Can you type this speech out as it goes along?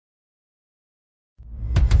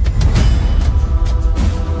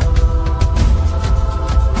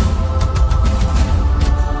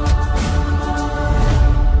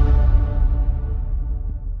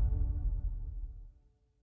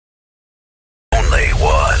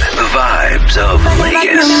of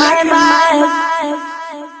Lagos.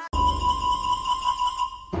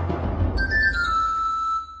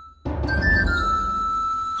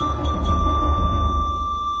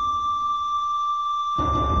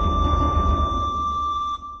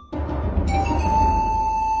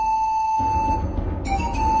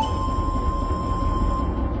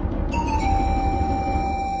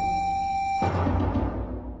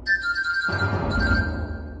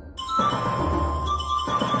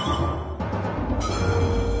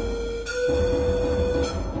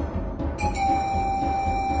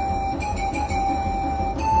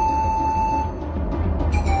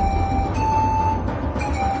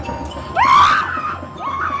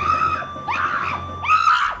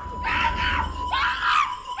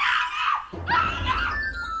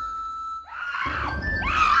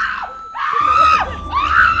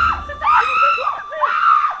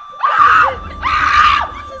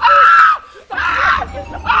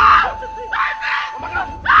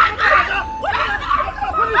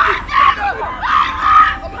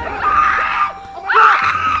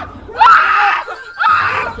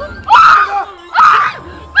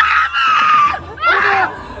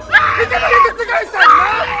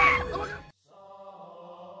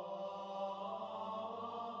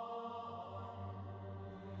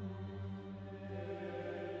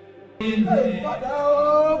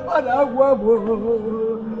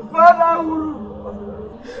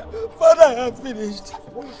 Father, I'm finished.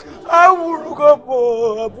 I will go.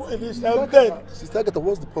 I'm finished. I'm dead. Sister Agatha,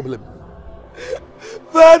 what's the problem?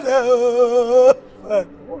 Father,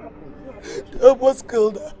 they almost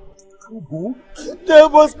killed her. Who? They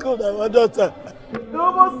almost killed our daughter. They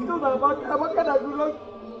almost killed Amaka. Amaka that belongs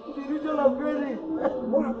to the region of Granny.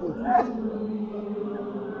 What happened?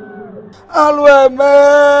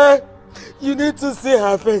 Alweme, you need to see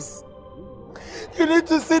her face. You need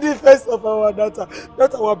to see the face of our daughter.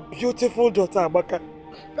 Not our beautiful daughter, Amaka.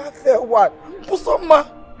 That fair one. Pusoma.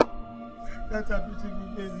 That her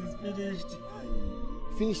beautiful face is finished.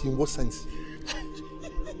 Finished in what sense?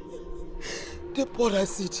 They poured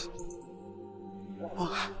acid.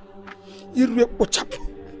 They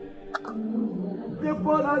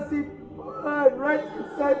poured acid right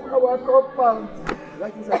inside our compound.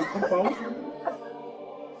 Right inside the compound?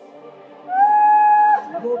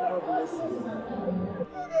 Lord have mercy.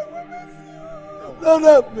 Lord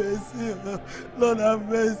have mercy. Lord have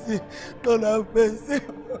mercy. Lord have mercy.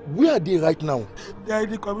 Where are they right now? They are in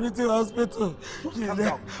the community hospital. Calm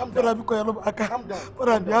down. Calm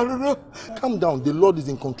down. The Lord is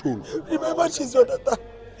in control. Remember, she's your daughter.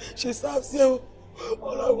 She serves you.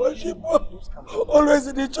 All I worship her. Always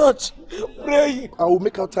in the church. Praying. I will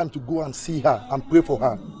make out time to go and see her and pray for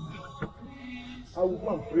her. I will go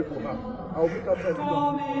and pray for her. I will make out time to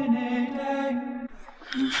go.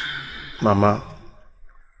 Mama,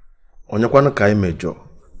 onyekwana ka imejo.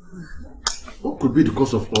 What could be the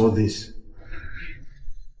cause of all this?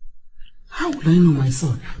 How would I know my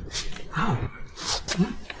son? How?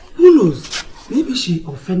 Who knows? Maybe she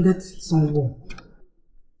offended someone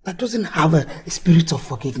that doesn't have a spirit of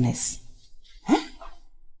forgiveness. Huh?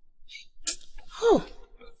 Oh.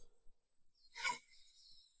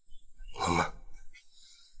 Mama,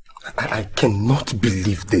 I cannot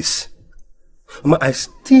believe this. Mama, I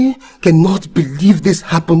still cannot believe this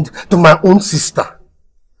happened to my own sister.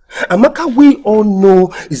 Amaka, we all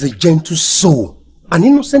know, is a gentle soul. An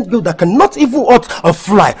innocent girl that cannot even hurt a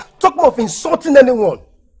fly. Talk of insulting anyone.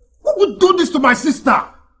 Who would do this to my sister?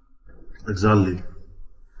 Exactly.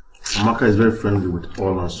 Amaka is very friendly with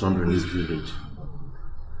all our sons in this village.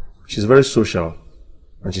 She's very social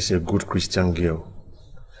and she's a good Christian girl.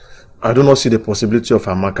 I do not see the possibility of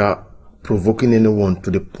Amaka provoking anyone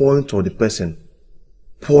to the point of the person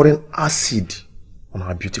pouring acid on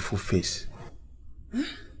her beautiful face.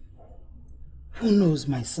 Who knows,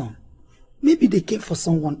 my son? Maybe they came for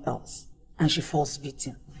someone else and she falls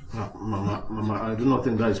victim. Mama, I do not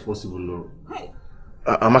think that is possible, Lord.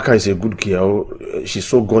 Amaka is a good girl. She's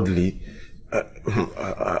so godly.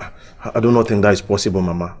 I do not think that is possible,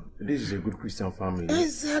 Mama. This is a good Christian family.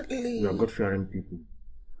 Exactly. We are God-fearing people.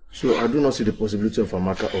 So I do not see the possibility of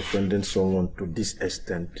Amaka offending someone to this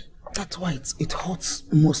extent. That's why it hurts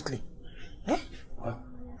mostly. Eh?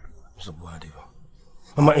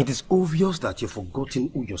 Mama, it is obvious that you've forgotten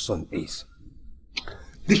who your son is.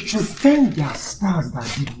 They should thank their stars that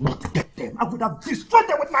did not get them. I would have destroyed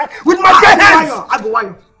them with my bare hands!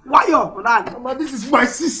 Why? Mama, this is my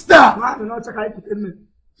sister!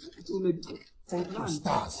 Thank you,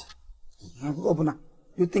 stars.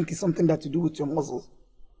 You think it's something that to do with your muscles?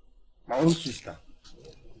 My own sister.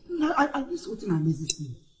 No, I just what amazes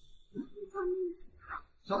me.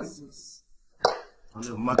 Jesus.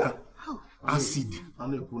 Maka, Acid.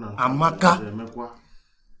 Amaka.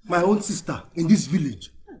 My own sister in this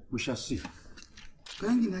village. We shall see.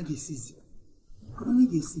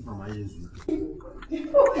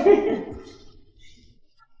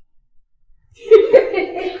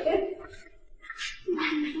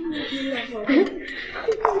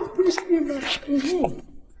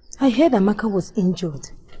 I heard Amaka was injured.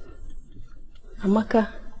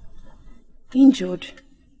 Amaka? Injured?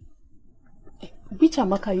 Which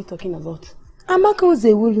Amaka are you talking about? Amaka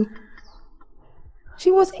Ozewulu.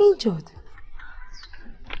 She was injured.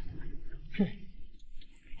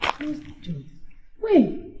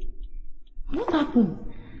 Wait, what happened?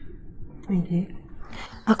 Okay.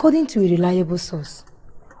 According to a reliable source,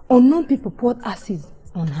 unknown people poured acid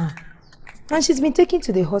on her, and she's been taken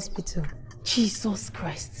to the hospital. Jesus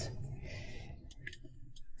Christ.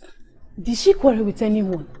 Did she quarrel with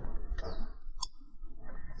anyone?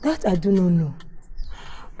 That I do not know.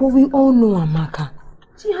 But we all know Amaka.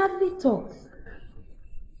 She hardly talks.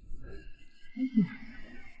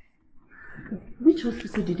 Which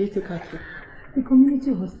hospital did they take her to? The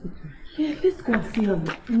community hospital. Yeah, let's go and see her.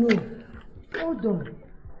 No. Hold on.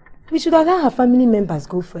 We should allow her family members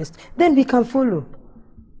go first. Then we can follow.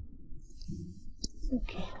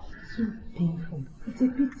 Okay. So painful. It's a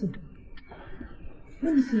pity.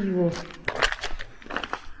 Let me see you off.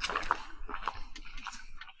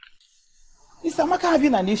 Is Amaka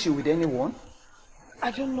having an issue with anyone?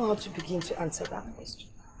 I don't know how to begin to answer that question.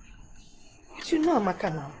 But you know Amaka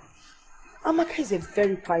now. Amaka is a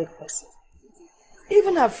very quiet person.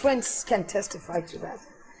 Even her friends can testify to that.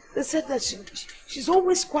 They said that she's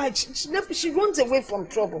always quiet. She runs away from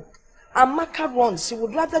trouble. Amaka runs. She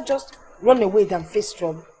would rather just run away than face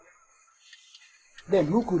trouble. Then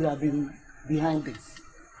who could have been behind this?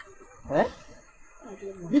 Eh? I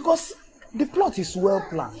don't know. Because the plot is well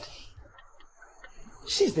planned.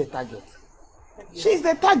 She's the target. She's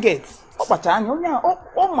the target.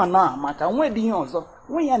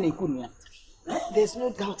 There's no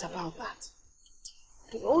doubt about that.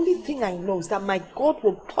 The only thing I know is that my God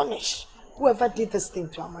will punish whoever did this thing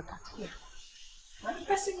to Amaka. Yeah. And the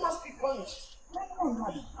person must be punished.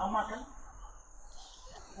 Amaka.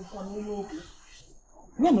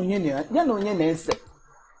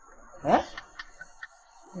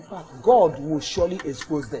 In fact, God will surely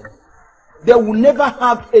expose them. They will never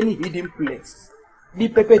have any hidden place. The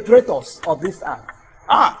perpetrators of this act.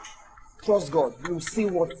 Trust God. You will see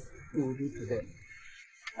what He will do to them.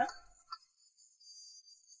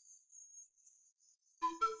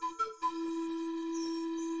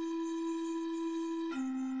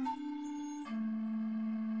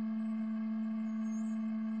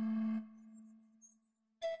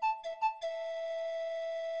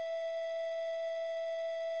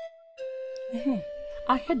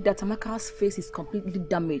 I heard that Amaka's face is completely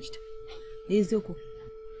damaged. Ezeoku.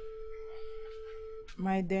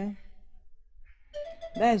 My dear,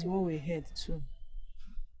 that is what we heard too.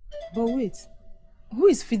 But wait, who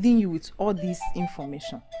is feeding you with all this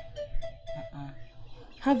information?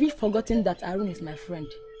 Have you forgotten that Irene is my friend?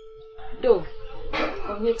 Though,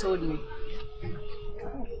 Onye told me.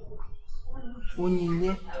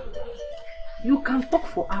 Onyinye? You can talk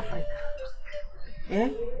for Africa. Eh?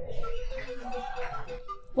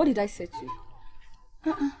 What did I say to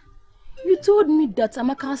you? You told me that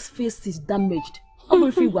Amaka's face is damaged.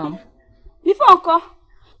 Before Uncle,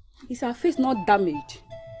 is her face not damaged?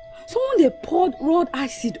 Someone they poured raw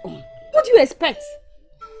acid on. What do you expect?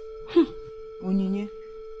 Onyinye,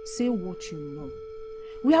 say what you know.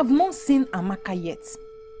 We have not seen Amaka yet.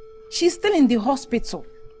 She's still in the hospital.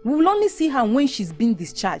 We will only see her when she's been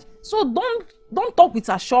discharged. So don't talk with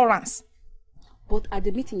assurance. But at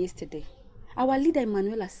the meeting yesterday, our leader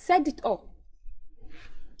Emanuela said it all.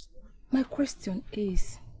 My question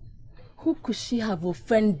is, who could she have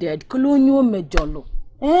offended? Colonial Mejolo?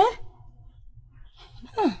 Eh?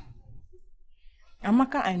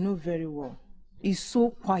 Amaka, I know very well, is so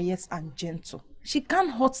quiet and gentle. She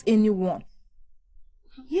can't hurt anyone.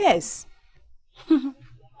 Yes.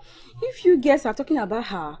 If you guys are talking about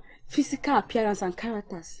her physical appearance and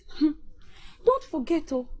characters, don't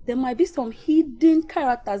forget, there might be some hidden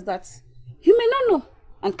characters that you may not know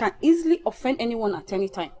and can easily offend anyone at any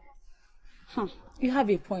time. You have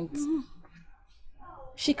a point.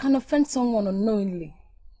 She can offend someone unknowingly.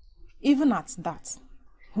 Even at that,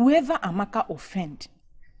 whoever Amaka offend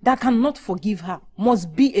that cannot forgive her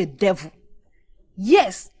must be a devil.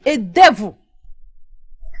 Yes, a devil.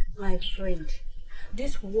 My friend,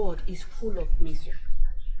 this world is full of misery.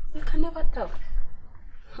 You can never tell.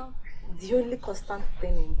 The only constant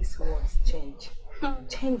thing in this world is change.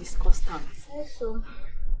 Change is constant. Also,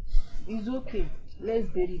 it's okay. let's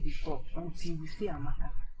bury the talk until we see Amaka.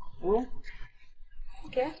 Oh?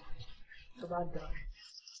 Okay? About that.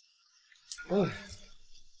 Oh.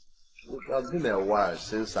 It has been a while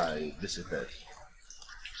since I visited.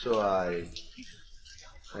 So I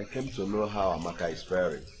came to know how Amaka is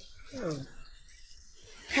faring.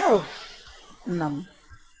 Oh, Nam.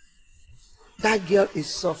 That girl is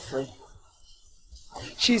suffering.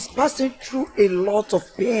 She's passing through a lot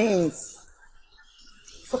of pains.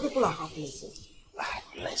 So people are helpless.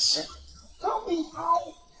 Bless. Tell me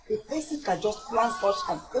how a person can just plan such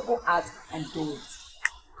an evil act and do it.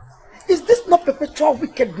 Is this not perpetual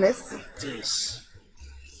wickedness? It is.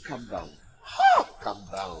 Calm down. Calm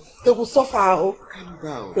down. They will suffer. Oh. Calm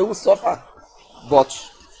down. They will suffer. But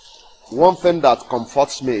one thing that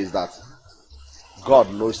comforts me is that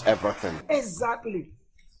God knows everything. Exactly.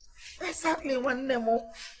 Exactly, one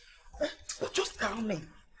Nemo. But just tell me,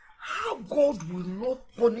 how God will not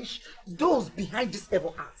punish those behind this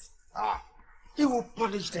evil act? He will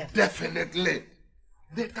punish them. Definitely.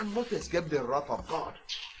 They cannot escape the wrath of God.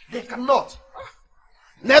 They cannot.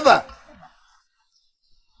 Never.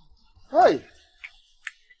 Hey.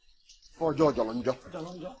 For George Alonjo.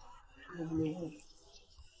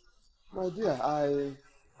 My dear, I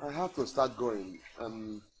have to start going.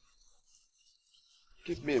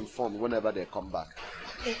 Keep me informed whenever they come back.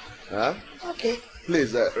 Okay. Huh? Okay.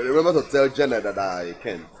 Please, remember to tell Jenna that I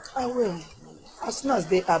came. I will. As soon as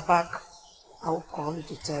they are back, I will call you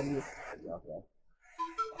to tell you. Okay.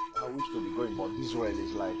 I wish to be going, but this rain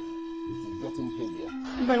is like, it is getting heavier.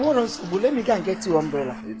 Man, what else? Let me go and get you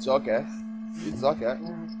umbrella. It's okay. It's okay.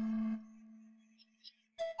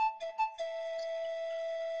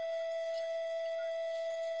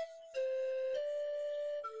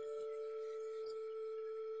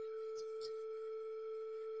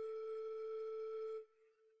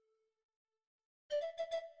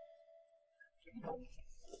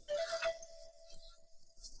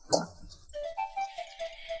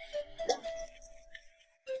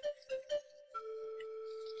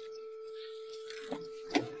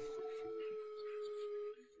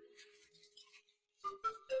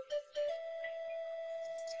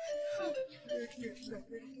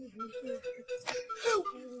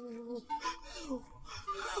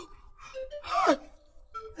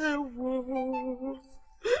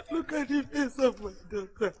 Look at the face of my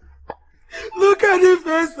daughter. Look at the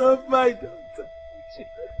face of my daughter.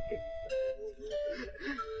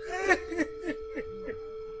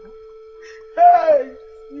 Hey!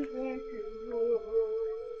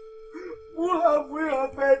 Who have we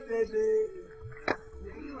offended?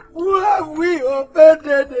 Who have we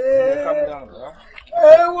offended? Calm down, bro.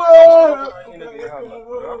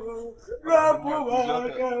 God, where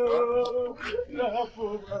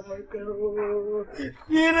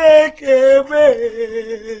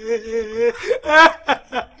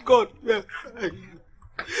are you?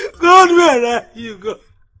 God, where are you, God?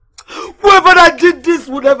 Whoever that did this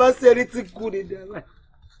would never say anything good in their life.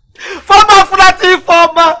 Farmer, Fulati,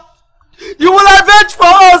 farmer, you will avenge for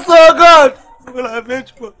us, oh God. You will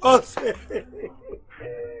avenge for us.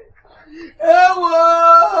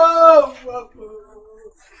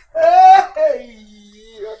 Hey,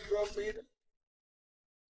 you're dropping.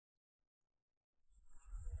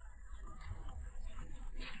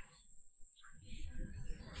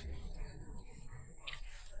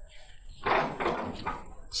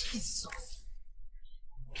 Jesus.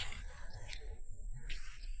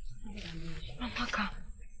 Amaka.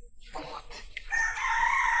 God.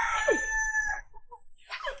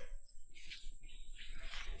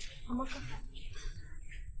 Amaka.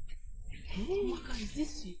 Hey, Amaka, is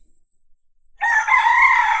this you?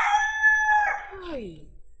 Hi.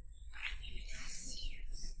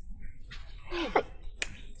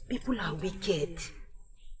 People are wicked.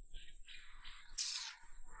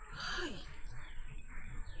 Hi.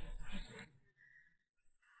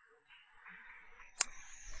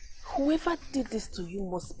 Whoever did this to you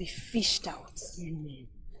must be fished out. Amen.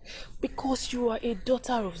 Because you are a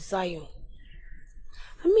daughter of Zion.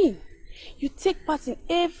 I mean, you take part in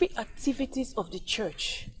every activities of the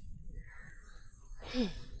church.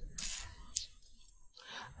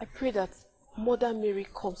 I pray that Mother Mary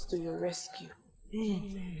comes to your rescue.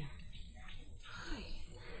 Amen.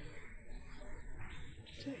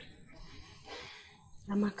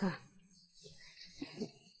 Amaka.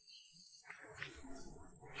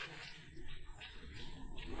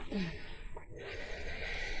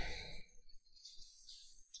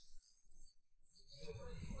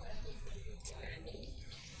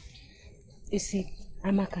 You see,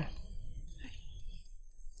 Amaka,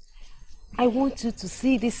 I want you to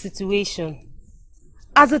see this situation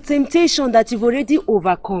as a temptation that you've already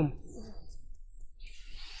overcome.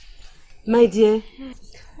 My dear.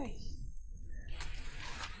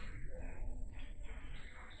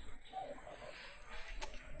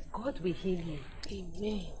 God will heal you.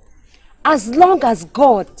 Amen. As long as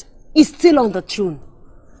God is still on the throne,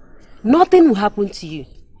 nothing will happen to you.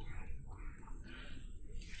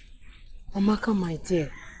 Amaka, my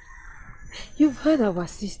dear, you've heard our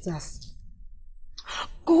sisters.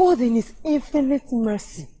 God in his infinite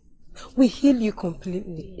mercy will heal you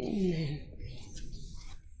completely. Amen.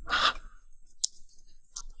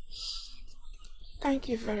 Thank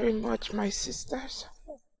you very much, my sisters.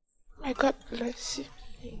 May God bless you.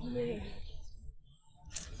 Amen.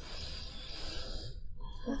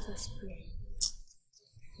 Let us pray.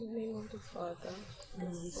 In the name of the Father,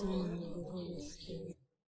 and the Son, and the Holy Spirit.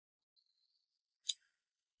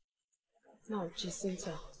 Now,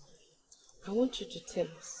 Jacinta, I want you to tell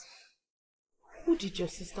us, who did your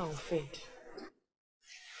sister offend?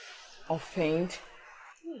 Offend?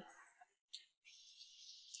 Yes.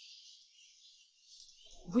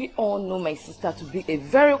 We all know my sister to be a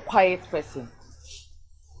very quiet person.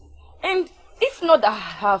 And if not that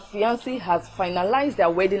her fiancé has finalized their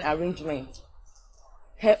wedding arrangement,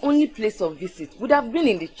 her only place of visit would have been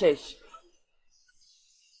in the church.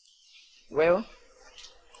 Well,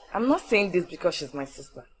 I'm not saying this because she's my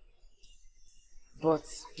sister. But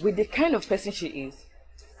with the kind of person she is,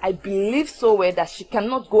 I believe so well that she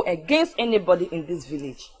cannot go against anybody in this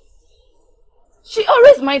village. She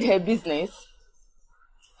always minds her business.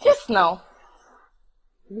 Yes, now.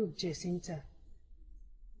 Look, Jacinta.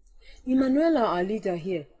 Emanuela, our leader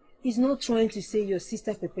here, is not trying to say your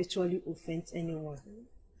sister perpetually offends anyone.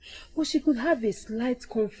 But she could have a slight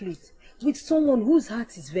conflict with someone whose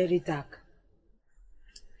heart is very dark.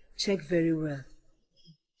 Check very well.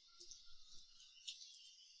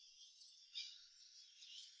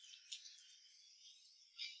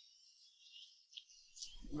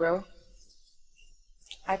 Well,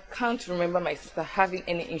 I can't remember my sister having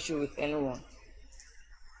any issue with anyone.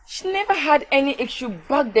 She never had any issue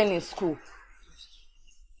back then in school.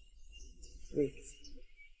 Wait.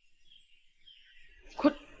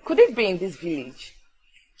 Could it be in this village?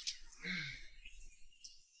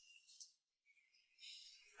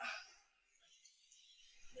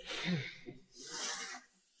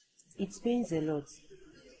 It pains a lot,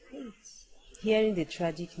 hearing the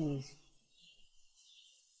tragic news.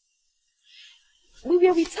 We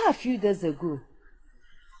were with her a few days ago,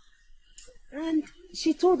 and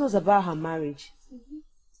she told us about her marriage.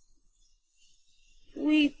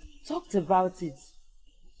 We talked about it,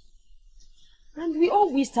 and we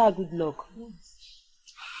all wished her good luck.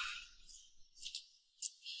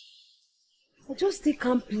 I just still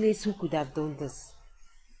can't place who could have done this.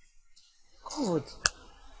 God,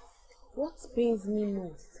 what pains me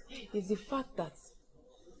most is the fact that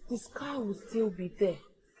the scar will still be there,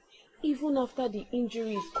 even after the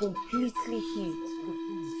injury is completely healed.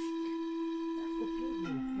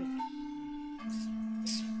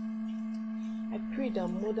 I pray that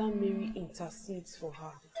Mother Mary intercedes for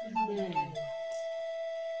her. Amen.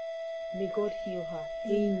 May God heal her.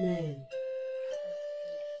 Amen.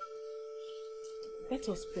 Let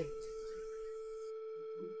us pray.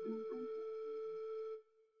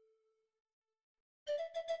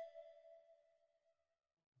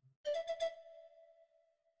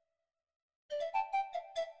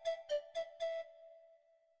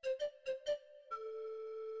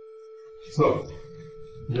 So,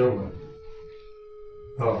 young man,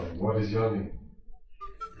 tell me, what is your name?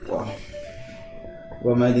 Wow.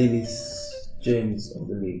 Well, my name is James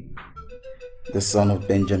Odele, the son of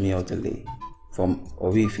Benjamin Odele from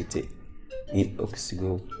Orifite in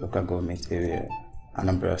Oksigo local government area,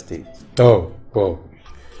 Anambra State. Oh, well,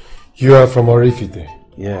 you are from Orifite?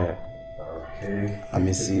 Yeah. Okay. I'm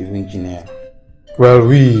a civil engineer. Well,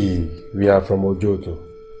 we are from Ojoto,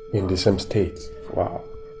 in the same state. Wow.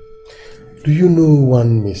 Do you know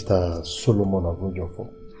one Mr. Solomon of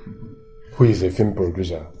Ojofo, who is a film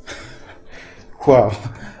producer? Wow,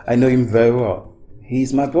 I know him very well.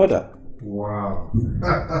 He's my brother. Wow.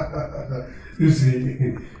 You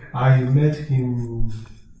see, I met him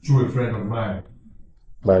through a friend of mine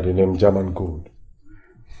by the name German Gold.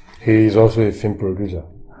 He is also a film producer.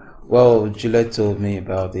 Well, Juliet told me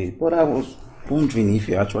about it, but I was wondering if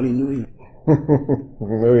you actually knew him.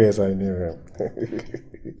 Oh yes, I knew him.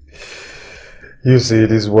 You see,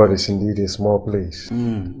 this world is indeed a small place.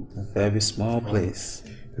 A very small place.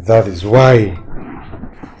 That is why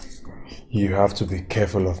you have to be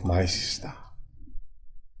careful of my sister.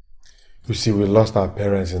 You see, we lost our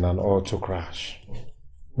parents in an auto crash.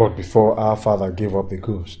 But before our father gave up the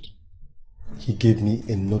ghost, he gave me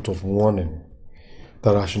a note of warning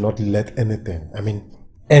that I should not let anything,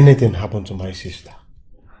 anything happen to my sister.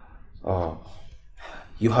 Oh,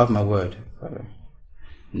 you have my word, Father.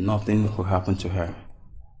 Nothing will happen to her.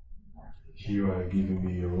 You are giving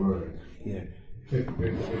me your word. Yeah.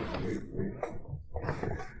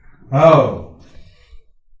 Oh.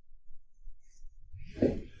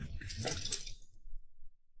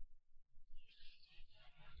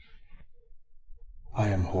 I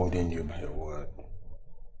am holding you by your word.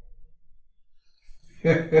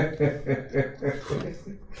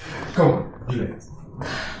 Come on, Juliet.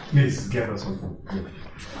 Please get us some food.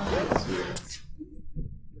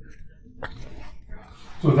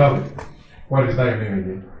 So tell me, what is that your name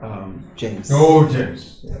again? James. Oh,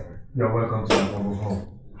 James. You're welcome to my mobile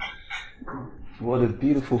home. What a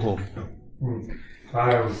beautiful home.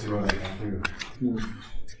 I will see what I can do.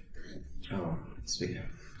 Oh, sweet.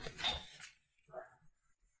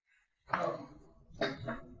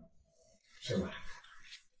 Shema.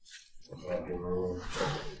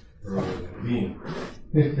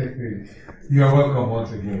 You are welcome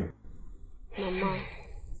once again. Mama,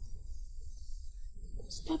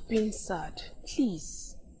 stop being sad,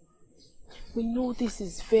 please. We know this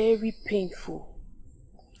is very painful,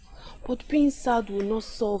 but being sad will not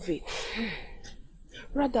solve it.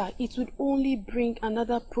 Rather, it would only bring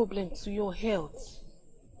another problem to your health.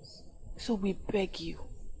 So we beg you,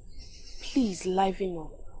 please liven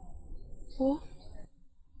up. Oh?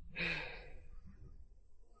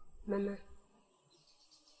 Mama,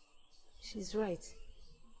 she's right.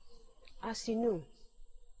 As you know,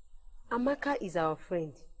 Amaka is our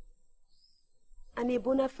friend and a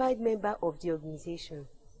bona fide member of the organization.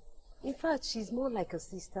 In fact, she's more like a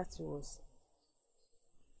sister to us.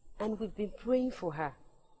 And we've been praying for her.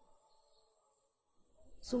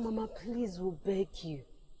 So Mama, please, we beg you.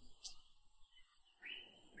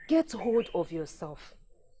 Get hold of yourself.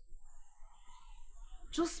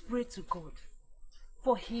 Just pray to God,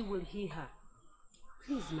 for He will heal her.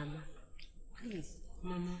 Please, Mama. Please,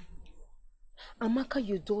 Mama. Amaka,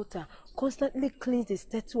 your daughter, constantly cleans the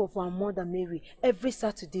statue of our Mother Mary every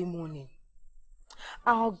Saturday morning.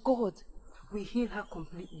 Our God will heal her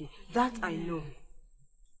completely. That I know.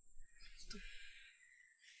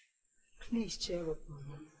 Please cheer up,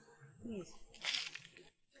 Mama. Please.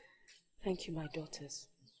 Thank you, my daughters.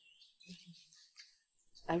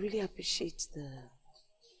 I really appreciate the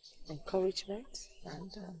encouragement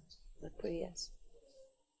and the prayers.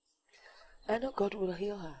 I know God will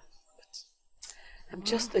heal her, but I'm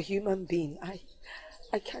just a human being.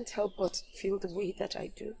 I can't help but feel the way that I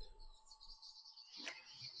do.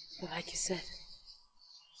 But like you said,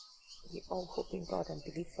 we all hope in God and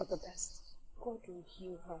believe for the best. God will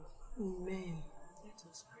heal her. Amen. Let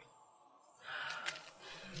us pray.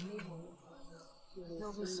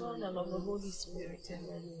 Of the Son and of the Holy Spirit.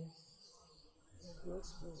 Amen.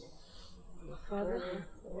 Father,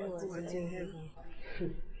 who art in heaven.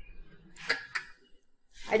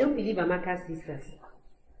 I don't believe Amaka's sisters.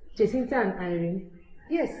 Jacinta and Irene.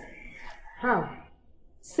 Yes. How?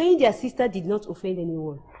 Saying their sister did not offend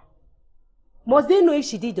anyone. Must they know if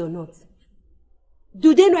she did or not?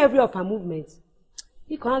 Do they know every of her movements?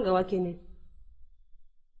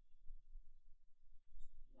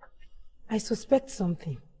 I suspect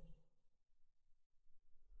something.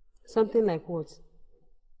 Something like what?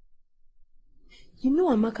 You know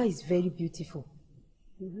Amaka is very beautiful.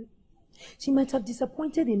 She might have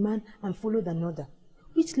disappointed a man and followed another,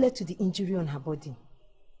 which led to the injury on her body.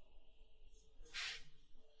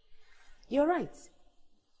 You're right.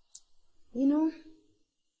 You know,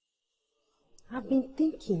 I've been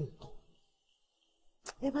thinking,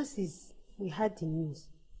 ever since we heard the news.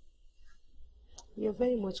 You're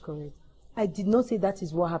very much correct. I did not say that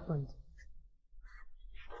is what happened.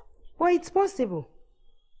 Well, it's possible.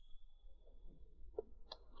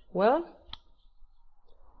 Well,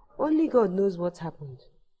 only God knows what happened.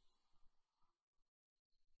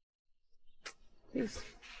 Please,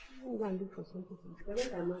 I'm going to look for something.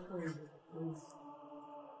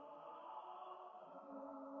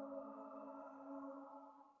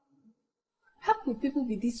 How could people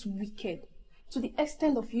be this wicked to the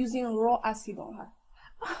extent of using raw acid on her?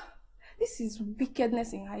 This is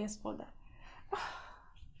wickedness in highest order.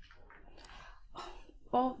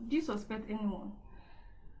 Or do you suspect anyone?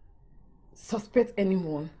 Suspect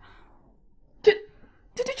anyone? Did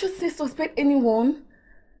you just say suspect anyone?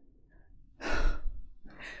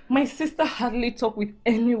 My sister hardly talked with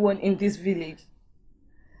anyone in this village.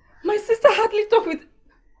 My sister hardly talked with...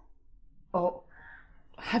 Oh,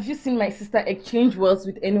 have you seen my sister exchange words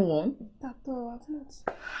with anyone? Doctor, I've not.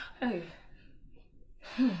 Hey.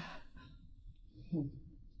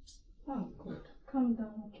 Oh God, calm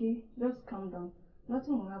down, okay? Just calm down.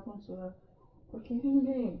 Nothing will happen to her. Okay,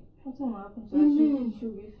 amen. Nothing will happen to her.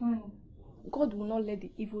 She'll be fine. God will not let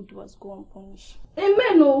the evildoers go unpunished.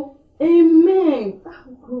 Amen, oh! Amen!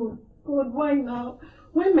 Oh, God, why now?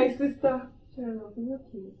 Why my sister? Cheryl, be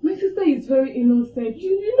okay. My sister is very innocent.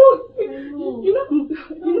 You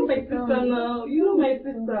know my sister now. You know my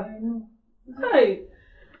sister. Hi!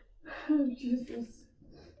 Oh, Jesus.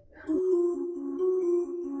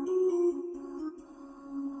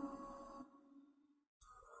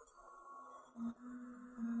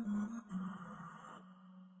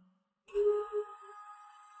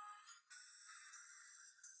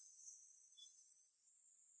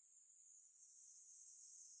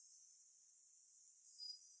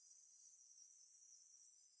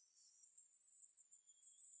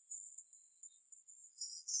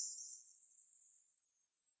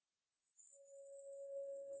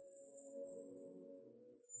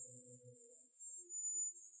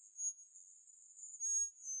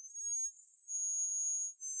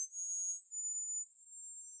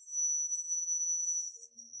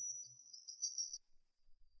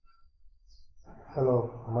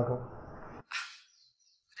 Hello, Amaka.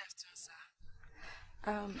 Good afternoon, sir.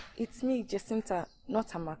 It's me, Jacinta, not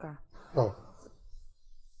Amaka. Oh,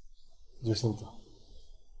 Jacinta.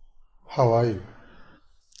 How are you?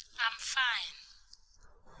 I'm fine.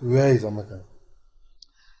 Where is Amaka?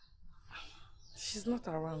 She's not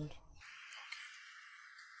around.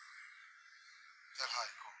 Tell her I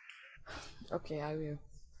called. Okay, I will.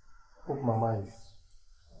 Hope Mama is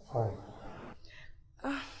fine.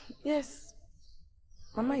 Yes.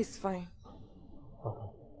 Mama is fine. Okay.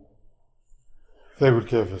 Take good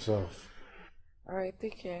care of yourself. Alright,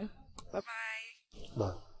 take care. Bye-bye.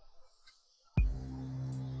 Bye.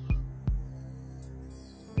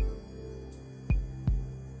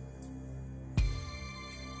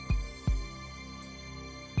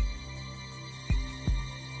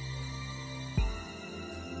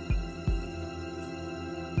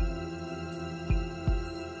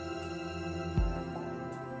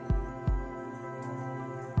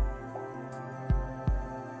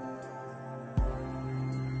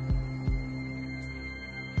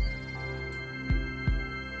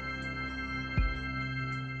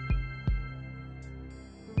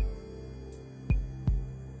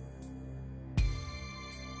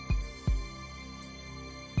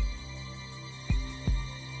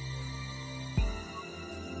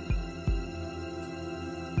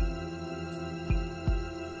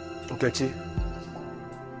 Nkechi,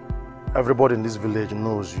 everybody in this village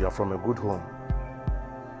knows you are from a good home,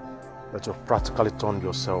 but you've practically turned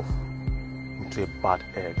yourself into a bad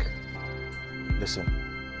egg. Listen,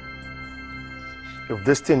 if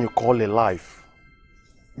this thing you call a life,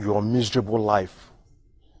 your miserable life,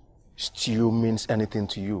 still means anything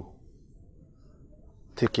to you,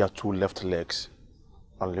 take your 2 left legs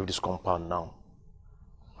and leave this compound now.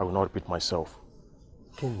 I will not repeat myself.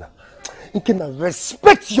 Ikenna,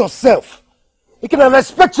 respect yourself. Ikenna,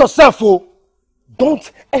 respect yourself, oh.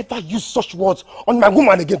 Don't ever use such words on my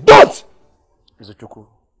woman again. Don't! Izuchukwu,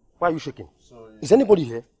 why are you shaking? Is anybody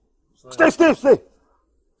here? Stay.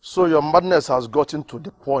 So your madness has gotten to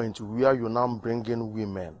the point where you're now bringing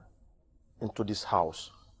women into this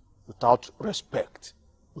house without respect,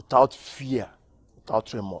 without fear,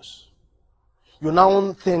 without remorse. You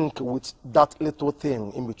now think with that little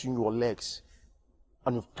thing in between your legs,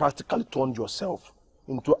 and you've practically turned yourself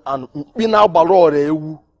into an inner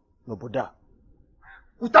barore noboda.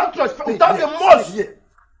 Without respect, without remorse.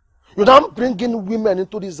 You're now bringing women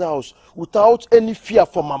into this house without any fear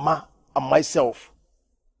for Mama and myself.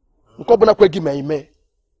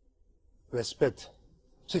 Respect.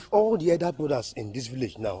 So if all the other brothers in this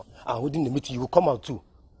village now are holding the meeting, you will come out too.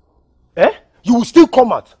 Eh? You will still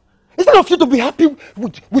come out. Instead of you to be happy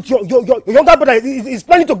with your younger brother is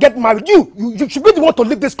planning to get married, you should be the one to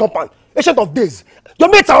leave this compound. Ancient of days. Your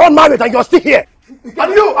mates are all married and you're still here.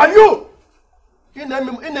 And you! In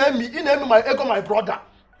name my ego, my brother.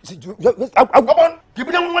 Come on. Give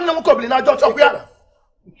me one couple in our judge.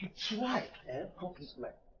 If you try,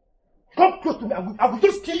 come close to me. I will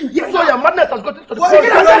just kill you here. So your madness has gotten to the point. What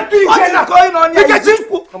is going on here?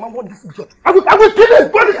 I will kill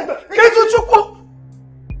him.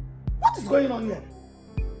 What is going on here?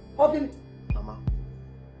 Mama,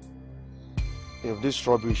 if this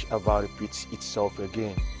rubbish ever repeats itself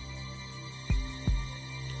again,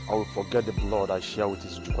 I will forget the blood I share with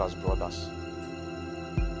his Juka's brothers,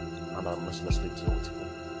 and I'll mercilessly deal with him.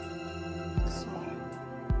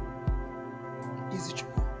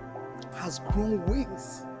 Izuchukwu has grown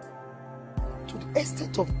wings to the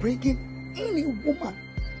extent of bringing any woman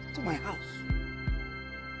to my house.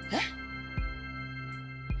 Eh?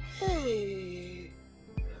 Hey,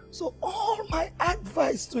 So all my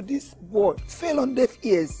advice to this boy fell on deaf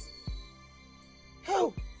ears.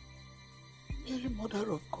 How? Mary,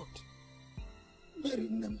 Mother of God. Mary,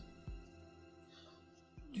 name.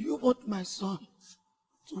 Do you want my son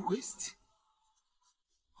to waste?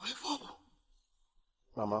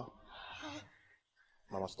 Mama,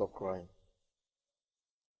 stop crying.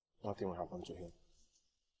 Nothing will happen to him.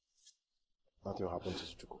 Nothing will happen to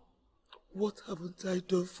Izuchukwu. What haven't I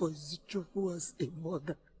done for Izuchukwu as a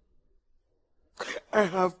mother? I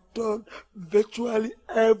have done virtually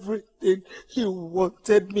everything he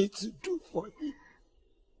wanted me to do for him,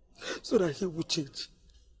 so that he would change.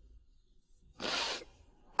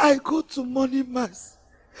 I go to morning mass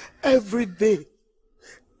every day,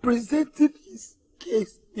 presenting his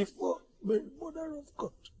case before the Mother of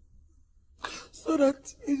God, so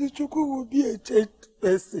that Izuchukwu will be a changed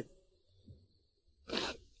person.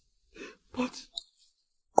 But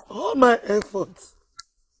all my efforts,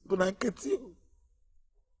 Bunanketi,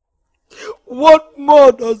 what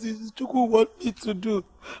more does Izuchukwu want me to do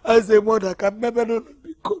as a mother? Can never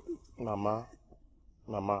be good. Mama,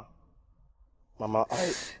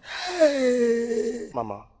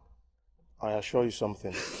 I assure you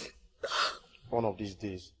something. One of these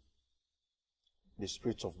days, the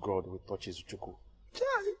Spirit of God will touch Izuchukwu.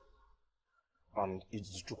 And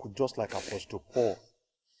Izuchukwu, just like Apostle Paul,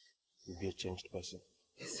 will be a changed person.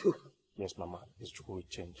 Yes, Mama, Izuchukwu will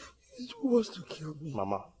change. Izuchukwu wants to kill me.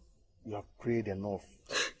 Mama, you have prayed enough.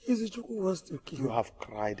 Izuchukwu wants to kill me. You have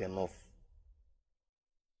cried enough.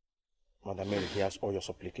 Mother Mary hears all your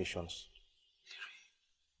supplications.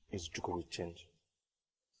 Izuchukwu will change.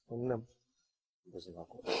 Mama. What is it?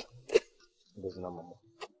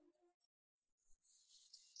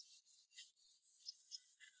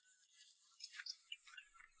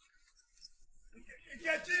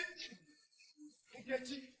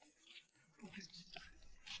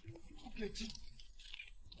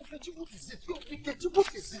 What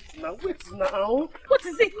is it now? Wait now. What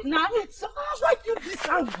is it now? Why you this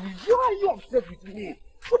angry? Why are you upset with me?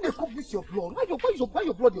 When they cook this your blood, why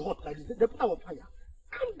your blood is hot like this? They put out fire.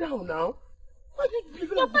 Calm down now. Why you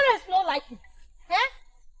living your parents don't like you. Eh?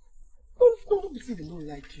 Don't be saying they don't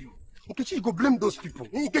like you. Nkechi, you go blame those people.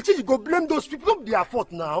 Nkechi, you go blame those people. Don't be their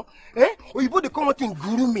fault now. Or you both they come out in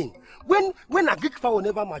grooming. When a Greek fowl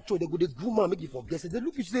never mature, they go they groom and make it for blessed. They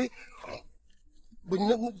look you say, but you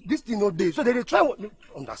know, this thing no day. So they try to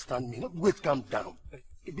understand me. Wait, calm down.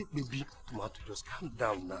 Baby, tomato, just calm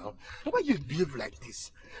down now. Why you behave like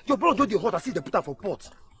this? Your brother don't they hot as if they put her for pot.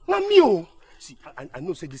 Now me oh. See, I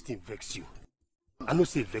know say this thing vex you. I know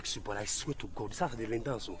say it vex you, but I swear to God, this is how they learn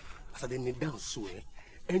down so. As they learn down so,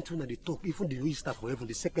 entering at the talk, even the register for heaven,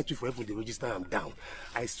 the secretary for heaven, the register I'm down.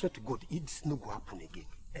 I swear to God, it's not gonna happen again.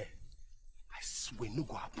 I swear no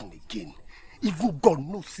go happen again. Even God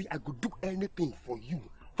knows, see, I could do anything for you.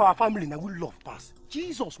 For our family, now we love pass.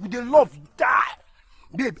 Jesus, with the love, die.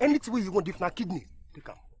 Babe, anything you want, if my kidney, take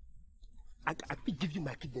out. I will give you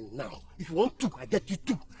my kidney now. If you want 2, I get you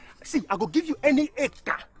 2. See, I go give you any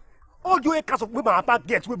acre. All your acres of where my papa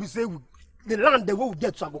gets, where we say the land the way we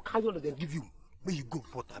get, so I go carry all of them give you. Where you go,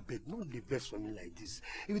 but I beg, no the verse for me like this.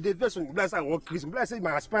 If the verse for me, bless I want Christmas, bless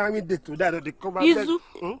my aspiring day to that, they come out. Izu,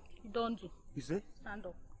 don't do. You say? Stand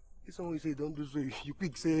up. If someone say don't do so, you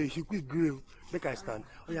quick say, you quick grill, make I stand.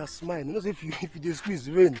 Oh yeah, smile. You know, if you just squeeze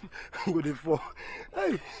rain, go the fall.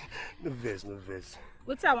 Hey, no verse.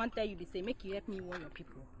 What I want to tell you, say, make you help me warn your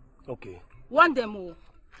people. Okay. Warn them all.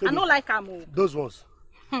 I don't like them all. Those ones.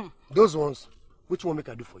 Those ones. Which one make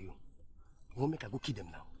I do for you? You want make I go kill them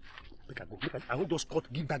now? I won't just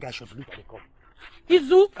cut, give that guy shot, look at the come.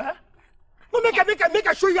 Izu? No, make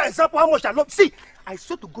I show you an example how much I love. See, I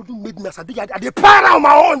swear to God, you made me as I did para on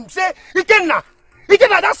my own. Say, Ikenna,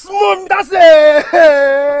 that's small, that's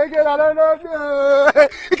Ikenna,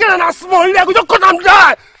 that's small. You go just cut and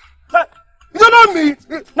die. You don't know me.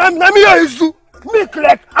 Now me Izu. Me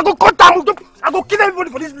like, I go cut them. I go kill everybody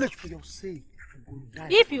for this village. For your sake, you go die.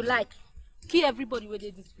 If you like, kill everybody where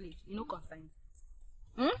they display. You know, concern.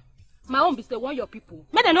 My own be say want your people.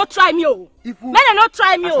 May they not try me, oh. May they not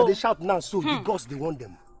try me, oh. As they shout now, so because they want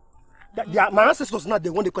them. My ancestors now they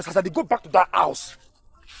want the because as they go back to that house.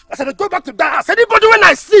 As they go back to that house, anybody when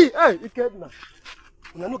I see, hey, Ikenna.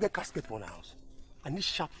 When I no get casket for the house, I need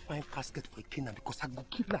sharp fine casket for Ikenna because I go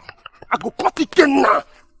kill her. I go cut Ikenna.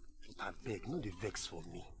 I beg, no the vex for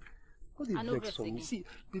me. No the vex for me. See,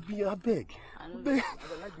 baby, I beg. I beg. I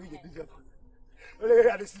like doing the job.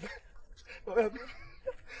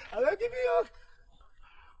 I will give you.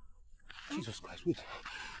 Jesus Christ, wait.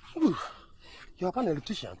 You're an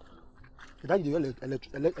electrician. That is the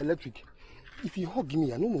electric. if you hug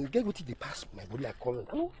me, I don't know, get what they pass my body like current.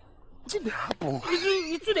 I know. What did happen?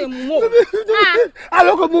 You too the mumu. I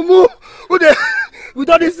don't go mumu. With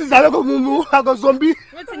all these things, I don't go mumu. I go zombie.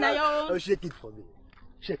 What's in your? Oh, shake it for me.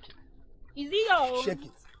 Shake it. Is it your? Shake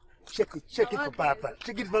it. Shake it for Papa.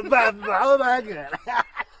 Shake it for Papa. Oh my God.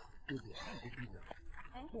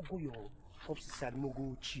 Go your upstairs side,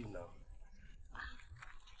 go chill now.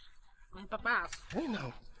 My papa. Hey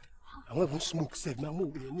now. I won't even smoke, said, man.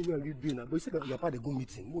 Move now. But you said your father go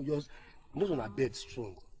meeting. Move yours. Not on a bed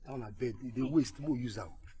strong. On a bed. They waste. More use them.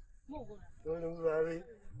 Don't worry.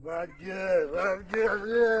 Bad girl.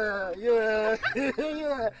 Yeah.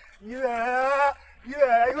 You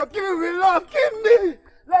gonna kill me with love. Kill me.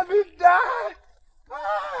 Let me die.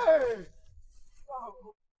 Hey.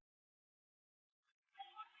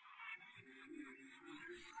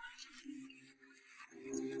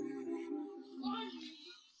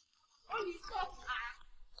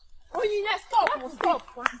 Stop.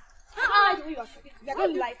 I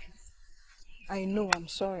don't like it. I know, I'm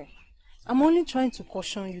sorry. I'm only trying to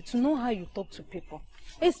caution you to know how you talk to people.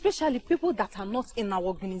 Especially people that are not in our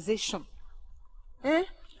organization. Eh?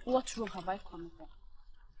 What wrong have I committed?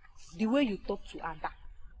 The way you talk to Ada.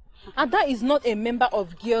 Ada is not a member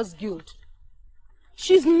of Girls Guild.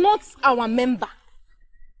 She's not our member.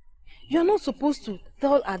 You're not supposed to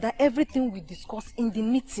tell Ada everything we discuss in the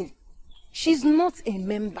meeting. She's not a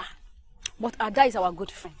member. But Ada is our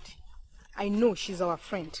good friend. I know she's our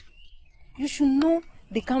friend. You should know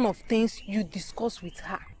the kind of things you discuss with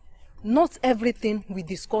her. Not everything we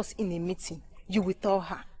discuss in a meeting, you will tell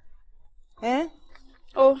her. Eh?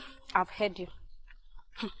 Oh, I've heard you.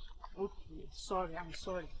 Okay, sorry, I'm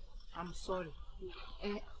sorry.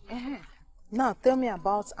 Now tell me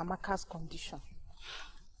about Amaka's condition.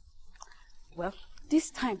 Well, this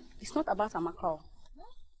time, it's not about Amaka.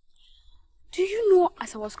 Do you know,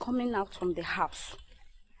 as I was coming out from the house,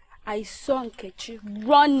 I saw Nkechi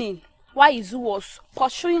running while Izu was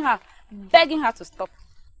pursuing her, begging her to stop.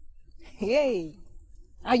 Hey,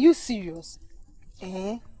 are you serious?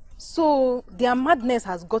 Eh? So, their madness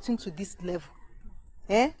has gotten to this level.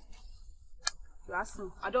 Eh? You ask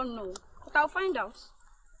me, I don't know, but I'll find out.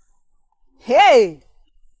 Hey!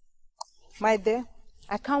 My dear,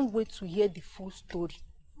 I can't wait to hear the full story.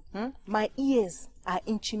 My ears are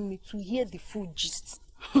itching me to hear the full gist.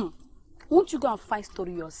 Won't you go and find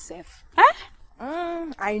story yourself? Eh?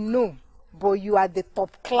 I know, but you are the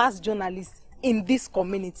top class journalist in this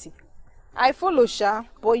community. I follow Sha,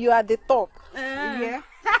 but you are the top. Yeah.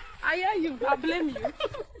 I hear you. I blame you.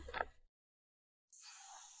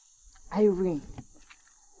 Irene,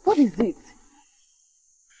 what is it?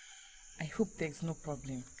 I hope there's no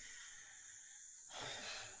problem.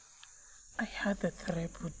 I had a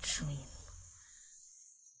terrible dream.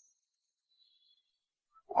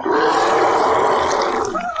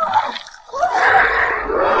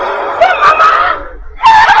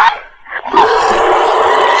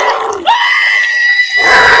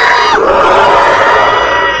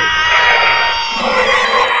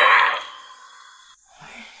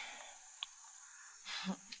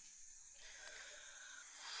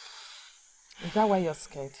 Is that why you're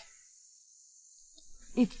scared?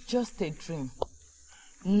 It's just a dream.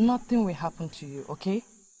 Nothing will happen to you, okay?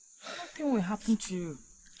 Nothing will happen to you.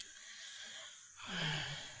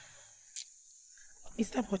 Is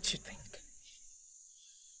that what you think?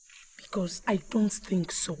 Because I don't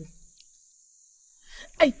think so.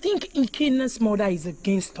 I think Nkena's mother is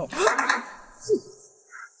against us.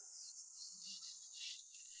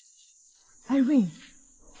 Irene,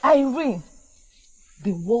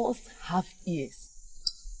 the walls have ears.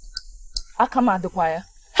 I come out the choir.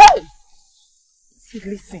 Hey! See,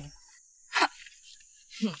 listen.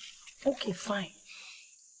 Okay, fine.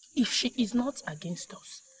 If she is not against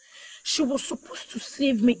us, she was supposed to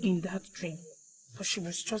save me in that dream. But she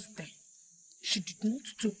was just there. She did not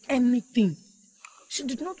do anything. She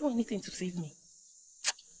did not do anything to save me.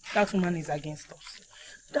 That woman is against us.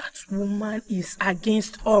 That woman is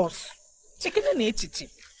against us.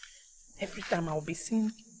 Every time I'll be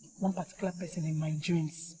seeing one particular person in my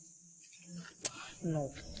dreams.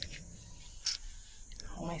 No.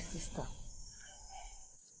 My sister.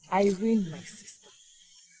 Irene, my sister.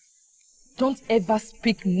 Don't ever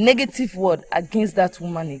speak negative word against that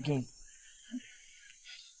woman again.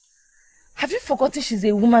 Have you forgotten she's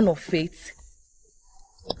a woman of faith?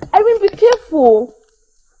 Irene, be careful.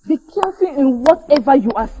 Be careful in whatever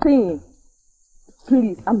you are saying.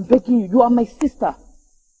 Please, I'm begging you. You are my sister.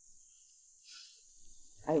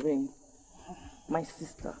 Irene, my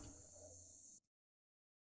sister.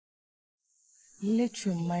 Let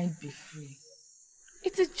your mind be free.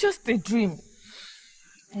 It is just a dream.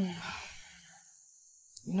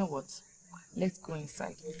 You know what? Let's go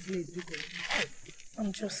inside.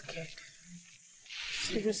 I'm just scared.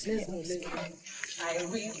 Seriously, I'm scared. I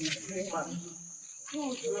really dream.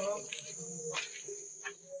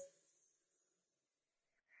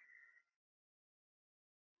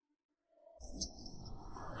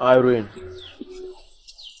 Irene,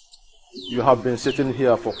 you have been sitting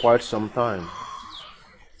here for quite some time,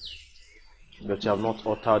 but you have not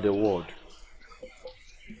uttered a word.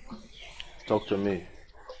 Talk to me.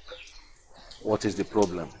 What is the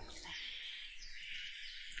problem?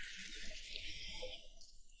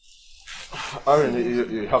 Irene,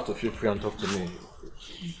 you have to feel free and talk to me.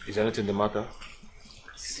 Is anything the matter?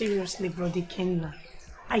 Seriously, Brother Kenna,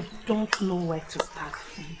 I don't know where to start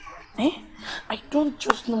from. I don't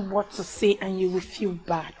just know what to say and you will feel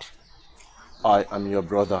bad. I am your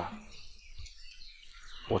brother.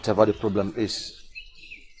 Whatever the problem is,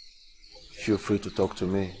 feel free to talk to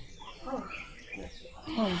me.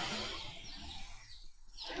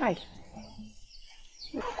 Hi.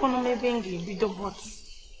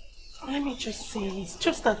 Let me just say, it's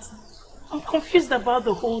just that I'm confused about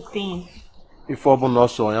the whole thing. If I don't know,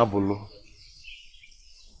 I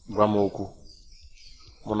will go.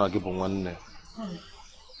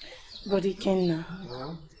 Brother Kenna,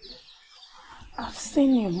 I've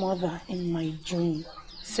seen your mother in my dream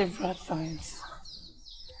several times.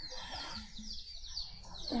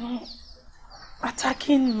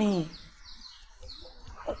 Attacking me.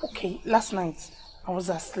 Okay, last night I was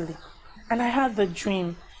asleep and I had the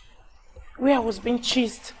dream where I was being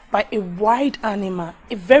chased by a wild animal,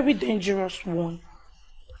 a very dangerous one.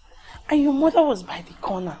 And your mother was by the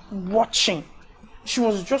corner watching. She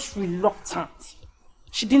was just reluctant.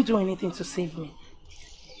 She didn't do anything to save me.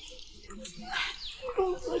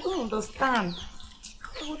 I don't understand.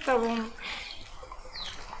 What's wrong?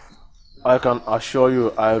 I can assure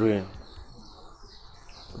you, Irene,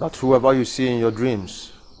 that whoever you see in your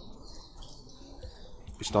dreams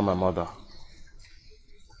is not my mother.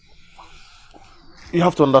 You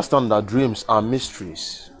have to understand that dreams are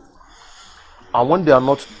mysteries. And when they are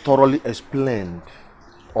not thoroughly explained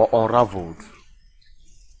or unraveled,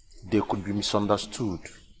 they could be misunderstood.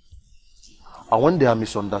 And when they are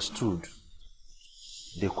misunderstood,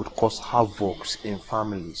 they could cause havoc in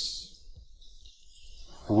families.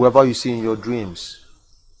 Whoever you see in your dreams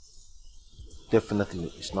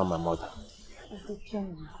definitely is not my mother.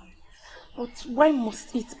 But why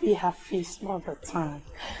must it be her face all the time?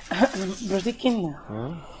 Brother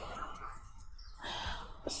Kenna,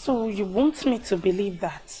 so you want me to believe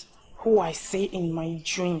that who I see in my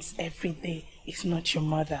dreams every day is not your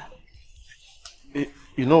mother?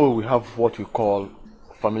 You know, we have what we call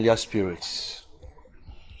familiar spirits.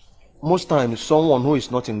 Most times, someone who is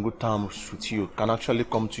not in good terms with you can actually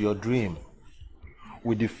come to your dream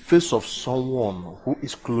with the face of someone who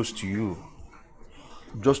is close to you,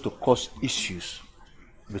 just to cause issues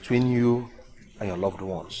between you and your loved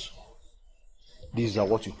ones. These are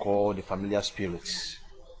what you call the familiar spirits.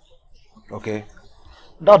 Okay?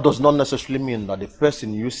 That does not necessarily mean that the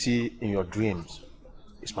person you see in your dreams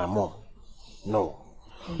is my mom. No.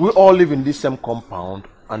 We all live in this same compound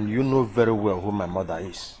and you know very well who my mother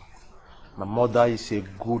is. My mother is a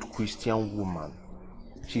good Christian woman.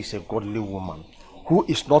 She is a godly woman who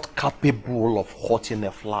is not capable of hurting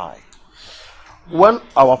a fly. When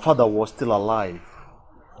our father was still alive,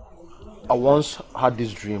 I once had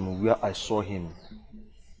this dream where I saw him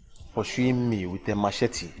pursuing me with a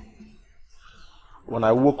machete. When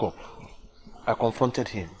I woke up, I confronted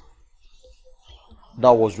him.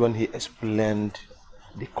 That was when he explained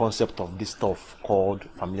the concept of this stuff called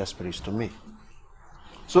familiar spirits to me.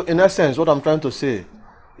 So in essence, what I'm trying to say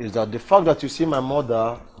is that the fact that you see my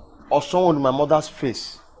mother or someone with my mother's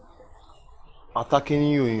face attacking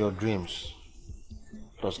you in your dreams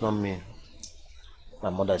does not mean my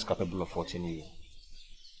mother is capable of hurting you.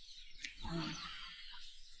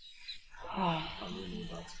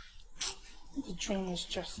 The dream is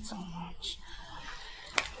just so much.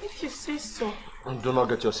 If you say so. And do not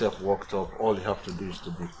get yourself worked up. All you have to do is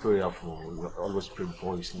to be prayerful. You always pray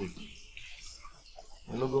before you sleep.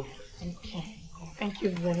 You know, go. Okay. Thank you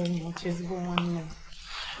very much. It's going on now.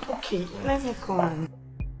 Okay, let me go on.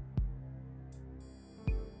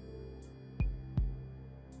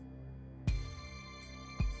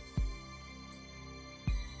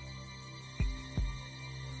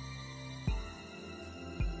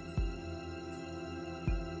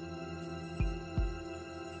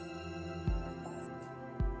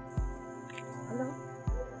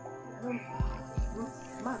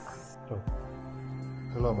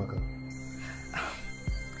 Hello, Amaka.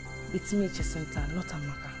 It's me, Jacinta, not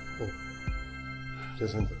Amaka. Oh,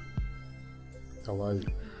 Jacinta. How are you?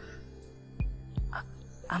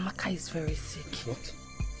 Amaka is very sick. What?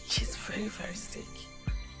 She's very, very sick.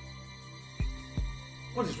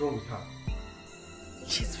 What is wrong with her?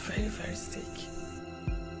 She's very, very sick.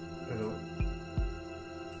 Hello?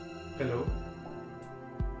 Hello?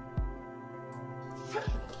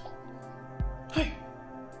 Hey!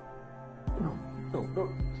 No.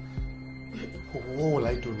 What will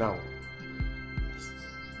I do now?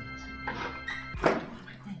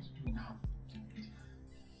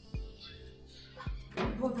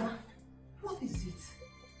 Brother, what is it?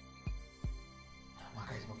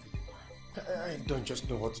 Amaka is not feeling well. I don't just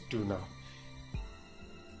know what to do now.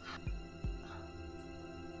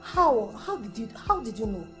 How did you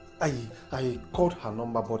know? I called her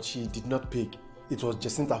number, but she did not pick. It was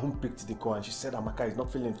Jacinta who picked the call, and she said Amaka is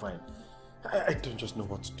not feeling fine. I don't just know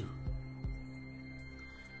what to do.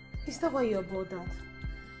 Is that why you're bothered?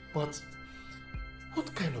 But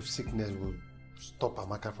what kind of sickness will stop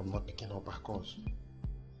Amaka from not picking up her calls?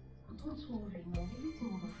 Don't worry, Mom.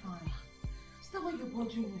 Everything will be fine. Is that why you're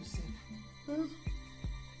bothering yourself?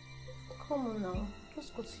 Come on now.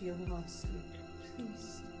 Just go to your room and sleep.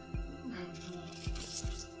 Please.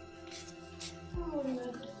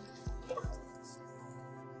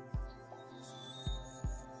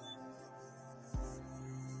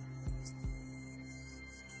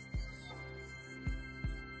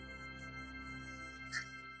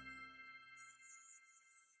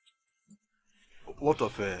 What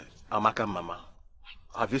of Amaka and Mama?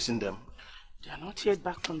 Have you seen them? They are not yet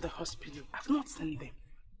back from the hospital. I've not seen them.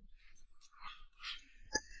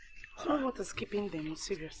 I don't know what is keeping them,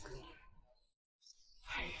 seriously.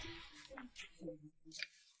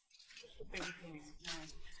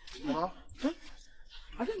 Mama?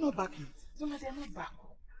 Are they not back yet? No, they are not back.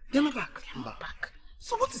 They're not back? They are not back.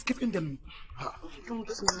 So what is keeping them? I don't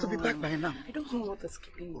They're supposed to be back by now. I don't know what is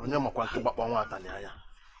keeping them. Mama?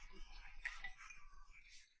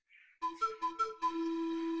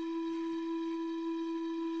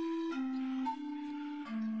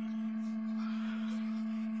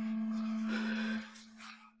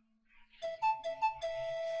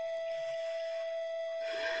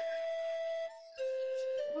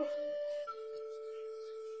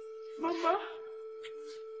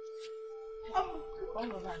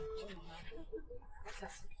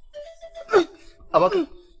 Amaka?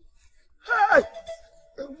 Hey!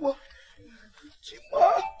 What?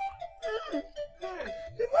 Chima!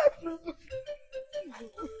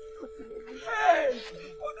 Hey!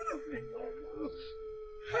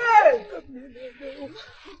 Hey!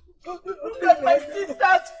 Look at my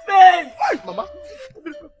sister's face! Mama?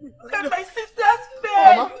 Look at my sister's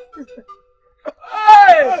face! Mama?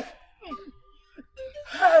 Hey!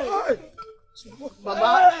 Hey!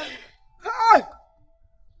 Mama? Hey!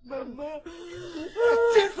 Mama!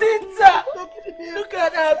 Jacinta! Look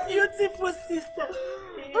at our beautiful sister!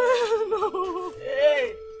 No!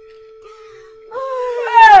 Hey!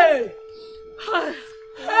 Hey!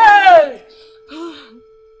 Hey!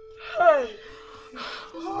 Hey!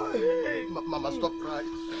 Mama, stop crying.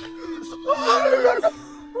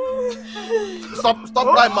 Stop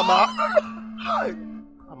crying, Mama.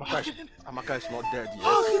 Amaka is not dead yet.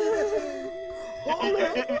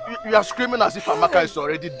 You are screaming as if Amaka is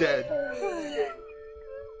already dead.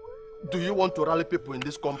 Do you want to rally people in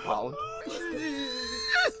this compound?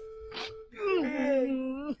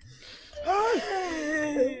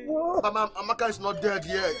 Mama, Amaka is not dead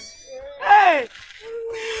yet. Hey!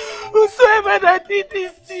 Whosoever that did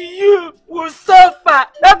this to you will suffer.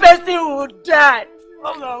 That person will die.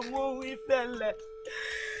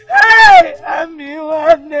 Hey! I'm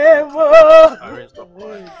one never. Irene, stop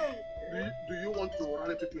crying. Do you want to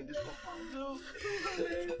rally people in this compound? No.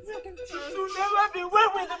 It will never be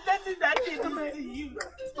well with the person that did this to you.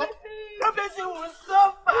 That person will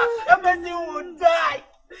suffer. That person will die.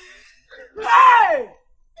 Hey!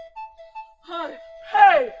 Hey!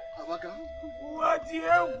 Hey! Amaka? What do you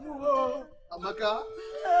want? Amaka?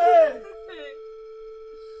 Hey!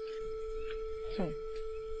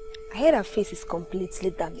 I heard her face is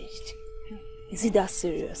completely damaged. Is it that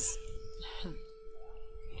serious?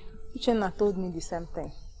 Uchenna told me the same thing.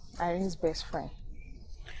 Irene's best friend.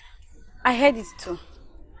 I heard it too.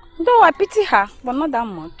 Though I pity her, but not that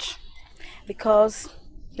much. Because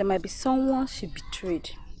there might be someone she betrayed.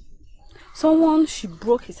 Someone she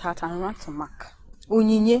broke his heart and ran to Mark.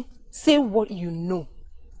 Onyinye, say what you know.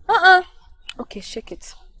 Okay, shake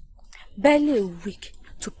it. Barely a week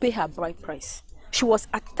to pay her bride price. She was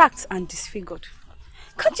attacked and disfigured.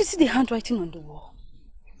 Can't you see the handwriting on the wall?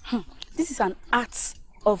 This is an act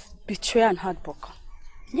of betrayal and heartbreak.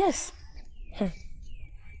 Yes.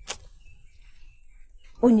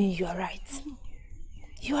 Only you are right.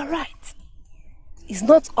 You are right. It's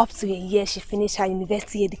not up to a year she finished her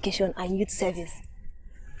university education and youth service.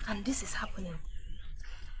 And this is happening.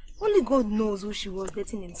 Only God knows who she was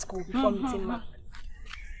dating in school before meeting Mark.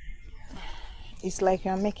 It's like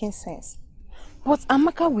you're making sense. But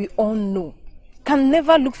Amaka, we all know, can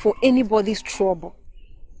never look for anybody's trouble.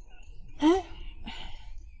 Eh?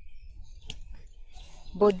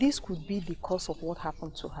 But this could be the cause of what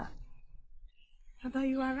happened to her. Ada,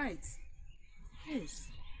 you are right. Yes.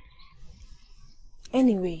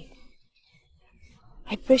 Anyway,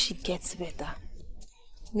 I pray she gets better.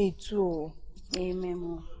 Me too.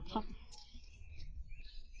 Amen.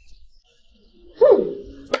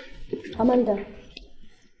 Amanda,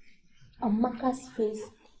 Amaka's face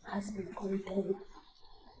has become terrible.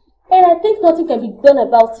 And I think nothing can be done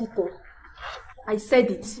about it though. I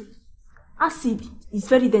said it. Acid is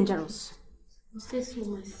very dangerous. You say so,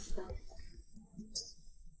 my sister.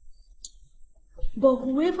 But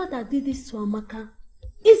whoever that did this to Amaka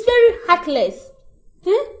is very heartless.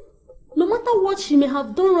 Eh? No matter what she may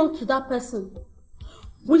have done wrong to that person,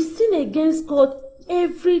 we sin against God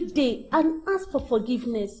every day and ask for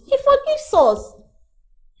forgiveness. He forgives us.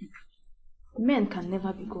 Men can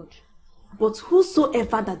never be God. But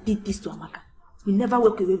whosoever that did this to Amaka will never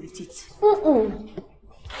walk away with it.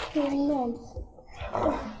 Amen.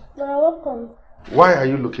 You're welcome. Why are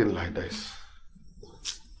you looking like this?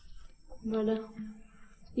 Brother,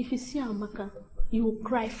 if you see Amaka, you will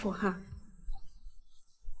cry for her.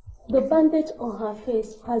 The bandage on her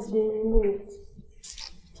face has been removed.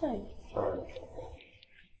 Child.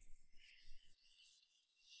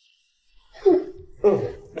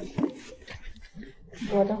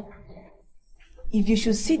 Brother, if you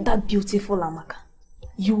should see that beautiful Amaka,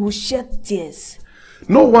 you will shed tears.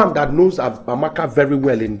 No one that knows Amaka very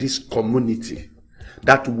well in this community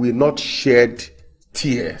that will not shed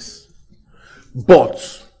tears.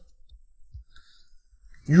 But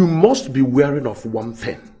you must be wary of one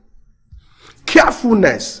thing.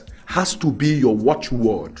 Carefulness has to be your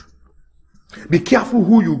watchword. Be careful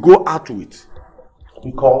who you go out with,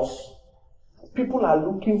 because people are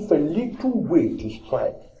looking for a little way to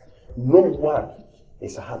strike. No one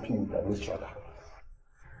is happy with each other.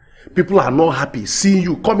 People are not happy seeing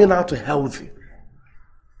you coming out healthy.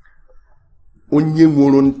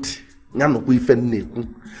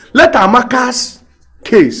 Let Amaka's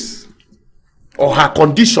case or her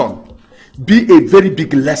condition be a very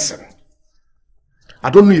big lesson. I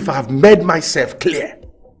don't know if I have made myself clear.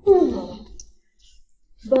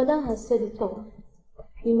 Brother has said it all.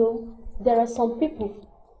 You know, there are some people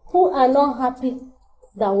who are not happy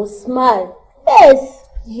that will smile.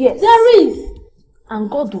 Yes, there is. And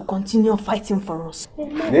God will continue fighting for us.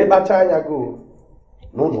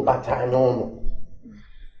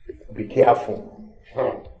 Be careful.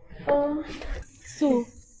 So,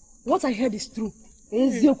 what I heard is true.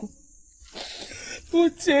 Ezioku.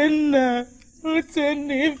 Uchenna,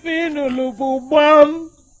 if you know Lobobam,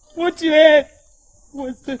 what you heard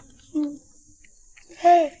was the truth.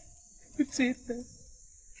 Hey,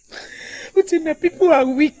 Uchenna, people are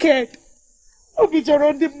wicked.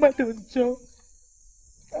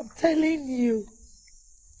 I'm telling you,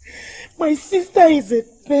 my sister is in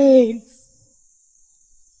pain.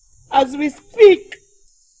 As we speak,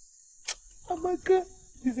 Amaka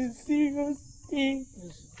is in serious pain.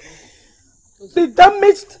 They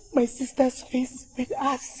damaged my sister's face with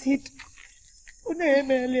acid.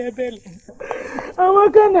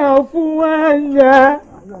 Amaka now Fuanya.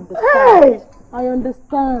 I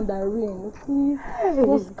understand, Irene. See,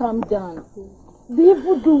 just calm down. The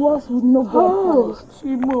evildoers will not go punished.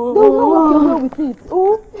 They will not walk away with it.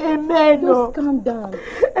 Oh, amen. Just calm down.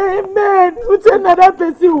 Amen. Another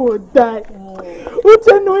person will die. The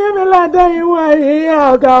person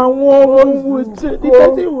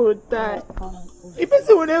will die. The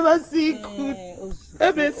person will never see good.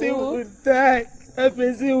 The person will die. The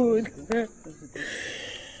person will die.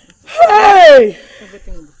 Hey!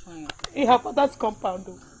 Everything will be fine. In her father's compound.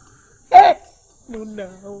 Hey! No,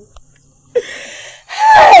 no.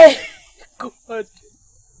 Hey! God.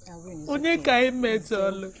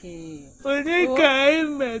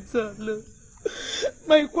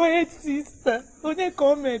 My quiet sister.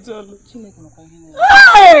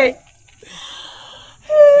 Hey!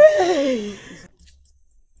 Hey!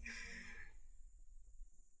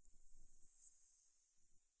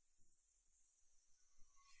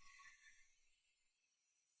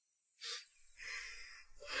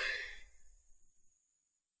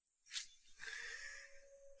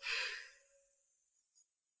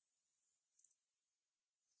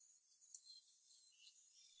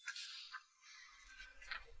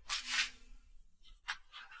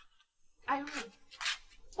 Irene,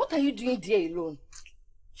 What are you doing there alone?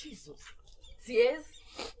 Jesus. Tears?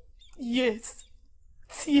 Yes.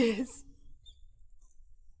 Tears.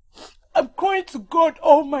 I'm going to God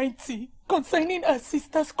Almighty concerning our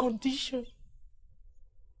sister's condition.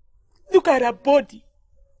 Look at her body.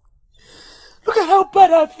 Look at how bad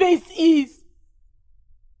her face is.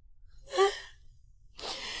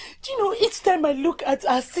 Do you know, each time I look at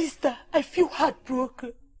our sister, I feel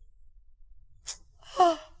heartbroken.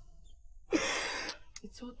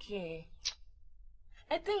 It's okay.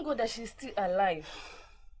 I thank God that she's still alive.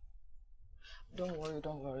 Don't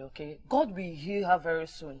worry, okay? God will heal her very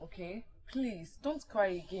soon, okay? Please, don't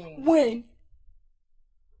cry again. When?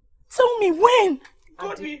 Tell me when?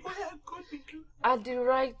 God will heal her, God will heal her. At the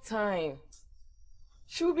right time.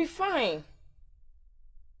 She will be fine.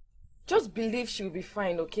 Just believe she will be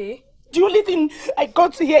fine, okay? The only thing I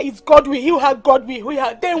got to hear is God will heal her, God will heal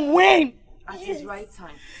her. Then when? At his right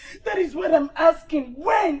time. That is what I'm asking.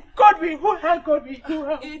 When? God will heal her, God will heal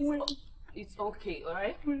her. It's okay,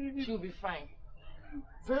 alright? She'll be fine.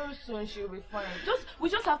 Very soon she'll be fine. We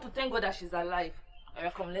just have to thank God that she's alive.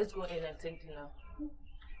 Alright, come, let's go in and thank you now.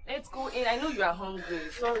 Let's go in. I know you are hungry.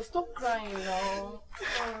 Sorry, stop crying now.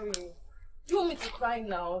 Sorry. You want me to cry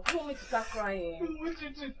now? You want me to start crying? I want you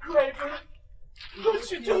to cry, but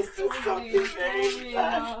don't you just do something very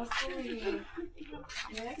bad? Sorry.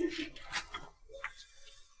 Yeah?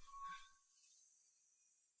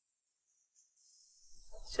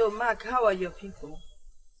 So, Mark, how are your people?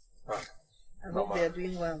 I hope they are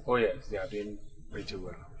doing well. Oh yes, they are doing pretty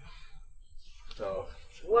well. So,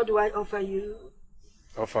 what do I offer you?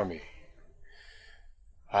 Offer me?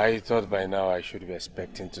 I thought by now I should be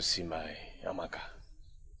expecting to see my Amaka.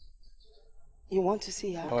 You want to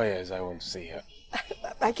see her? Oh yes, I want to see her.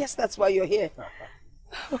 I guess that's why you're here.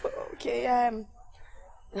 Okay,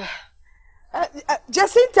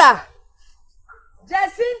 Jacinta!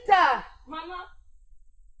 Jacinta! Mama!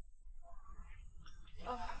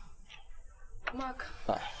 Mark.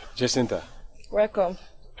 Jacinta. Welcome.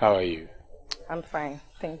 How are you? I'm fine,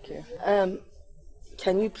 thank you.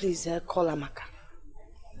 Can you please call Amaka?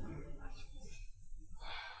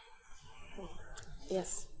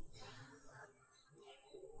 Yes.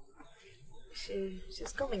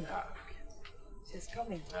 She's coming. She's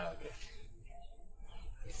coming. Okay.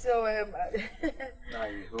 So I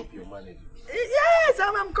hope you manage. Yes,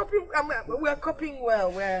 I'm coping. We're coping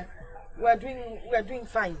well. We're doing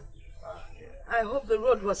fine. I hope the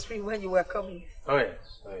road was free when you were coming. Oh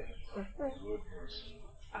yes. Oh yes. The road was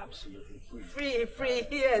absolutely free. Free.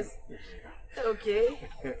 Yes. Okay.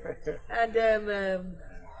 And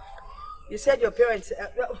you said your parents.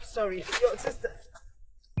 Sorry, your sister.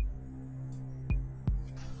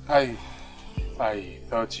 I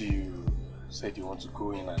thought you said you want to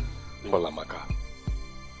go in and call Amaka.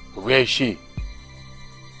 Where is she?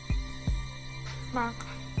 Mark,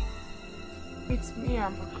 it's me,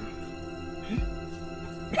 Amaka.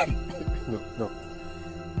 No.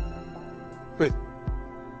 Wait.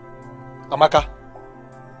 Amaka?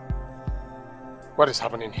 What is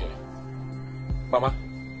happening here? Mama?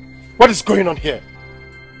 What is going on here?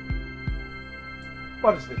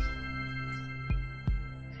 What is this?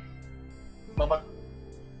 Mama?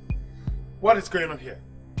 What is going on here?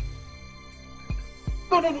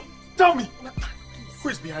 No. Tell me. Who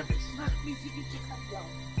is behind this? Mark, please, you need to calm down.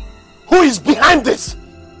 Who is behind this?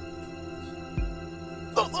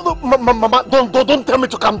 No, Mama, don't tell me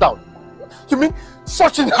to calm down. You mean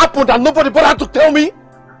such thing happened and nobody bothered to tell me?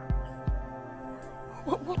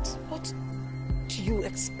 What do you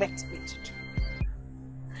expect me to do?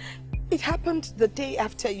 It happened the day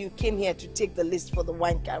after you came here to take the list for the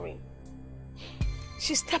wine carrying.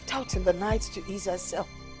 She stepped out in the night to ease herself.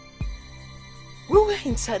 We were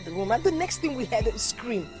inside the room and the next thing we heard was a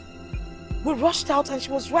scream. We rushed out and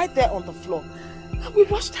she was right there on the floor. And we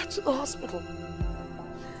rushed her to the hospital.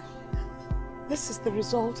 This is the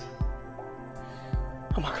result.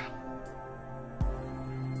 Amaka.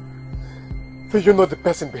 Do you know the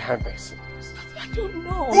person behind this? I don't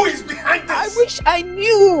know. Who is behind this? I wish I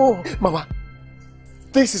knew. Mama,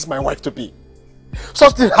 this is my wife to be.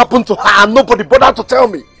 Something happened to her and nobody bothered to tell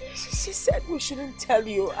me. She said we shouldn't tell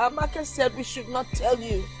you. Amaka said we should not tell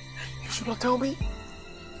you. You should not tell me?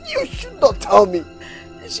 You should not tell me.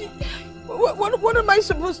 What am I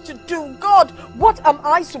supposed to do? God, what am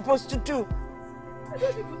I supposed to do? I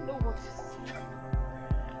don't even know what to say.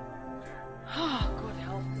 God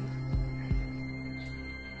help me.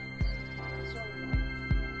 Sorry.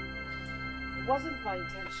 It wasn't my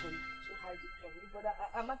intention to hide it from you, but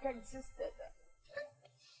Amaka insisted.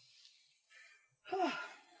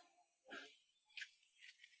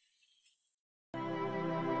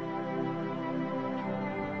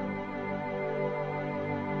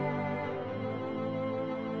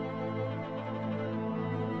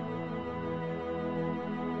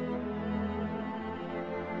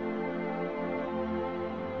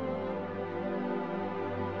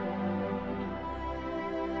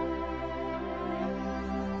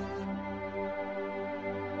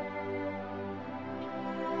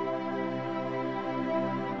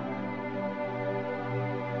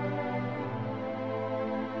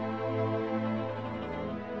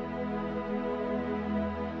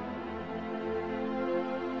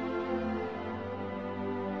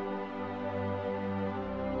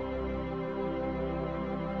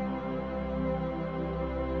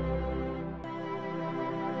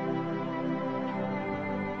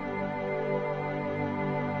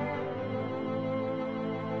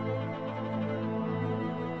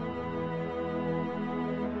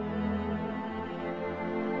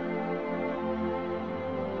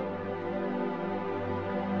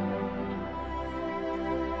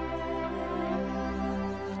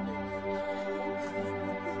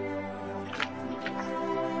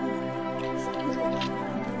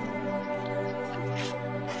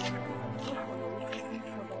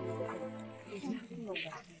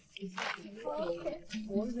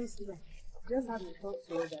 Always like. Just have to talk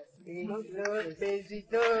to others.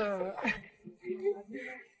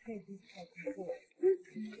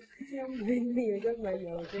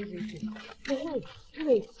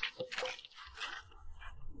 Wait.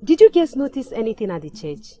 Did you guys notice anything at the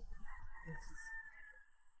church?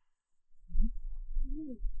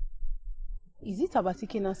 Is it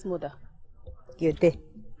Abatikina's mother? You're there.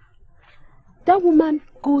 That woman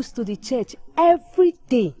goes to the church every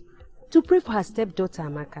day to pray for her stepdaughter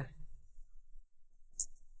Amaka.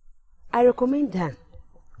 I recommend her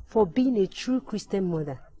for being a true Christian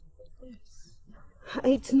mother.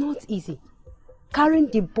 It's not easy carrying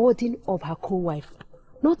the burden of her co-wife,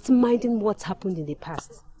 not minding what happened in the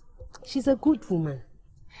past. She's a good woman.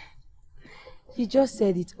 You just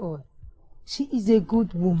said it all. She is a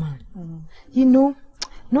good woman. You know,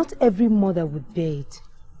 not every mother would bear it.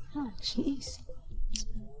 She is.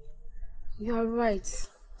 You are right.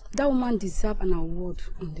 That woman deserves an award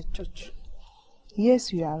in the church.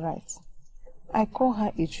 Yes, you are right. I call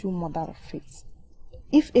her a true mother of faith.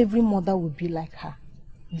 If every mother would be like her,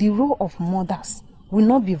 the role of mothers will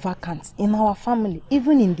not be vacant in our family,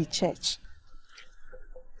 even in the church.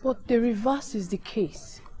 But the reverse is the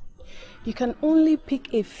case. You can only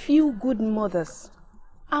pick a few good mothers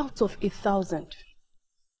out of 1,000.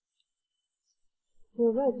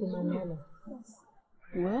 You're right, Emmanuela.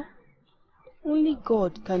 Well, only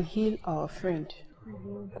God can heal our friend.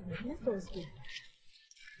 Let us go.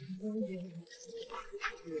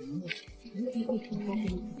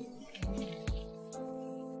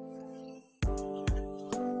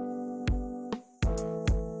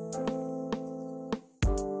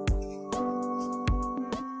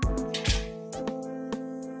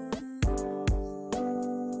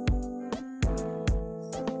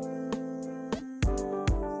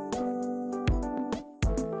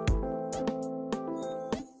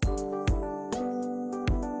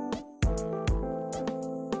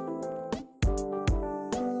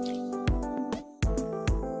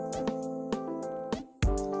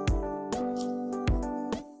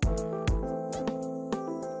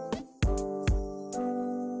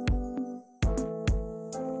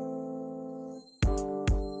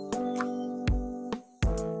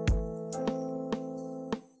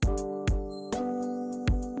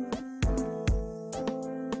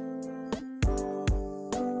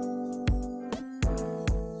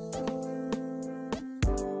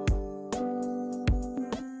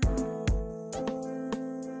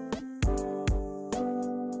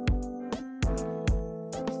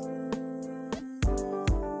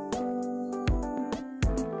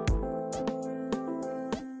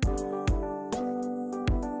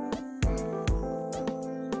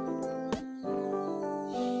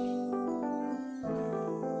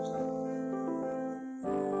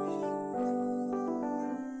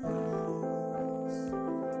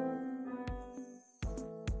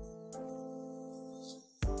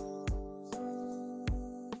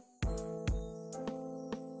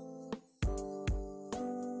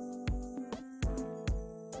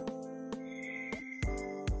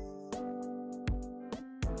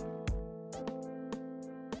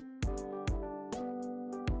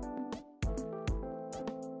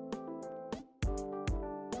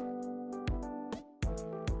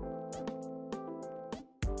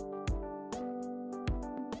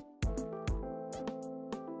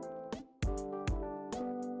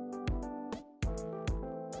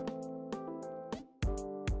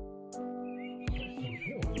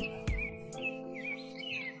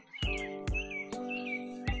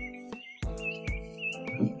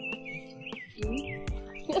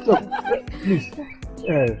 So, please,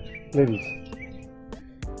 ladies,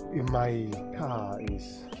 if my car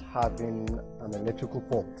is having an electrical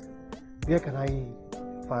fault, where can I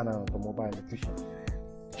find an automobile electrician?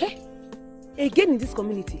 Hey, again in this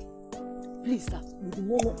community, please, sir, we do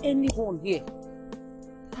not know anyone here.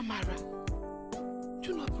 Amara,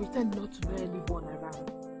 do not pretend not to know anyone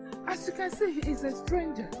around. As you can see, he is a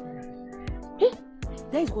stranger. Hey,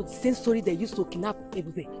 that is what the same story they used to kidnap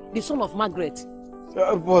Ibekwe, the son of Margaret.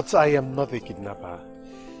 But I am not a kidnapper.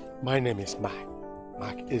 My name is Mark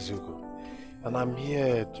Ezugo, and I'm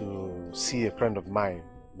here to see a friend of mine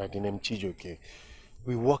by the name Chijoke.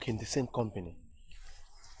 We work in the same company.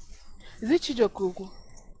 Is it Chijoke?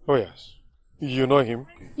 Oh yes. You know him?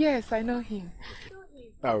 Yes, I know him.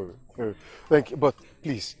 Oh, thank you. But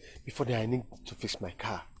please, before that, I need to fix my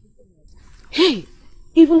car. Hey,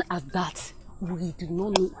 even at that, we do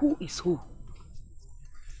not know who is who.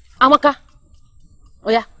 Amaka. Oh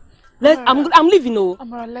yeah, I'm leaving. Oh,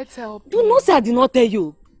 Amara, let's help. You know, say I did not tell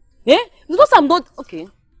you. Eh? Because I'm not okay.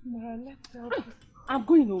 Amara, let's help. I'm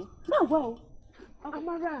going. Oh, now go.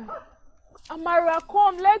 Amara. Amara,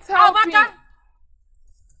 come, let's help him.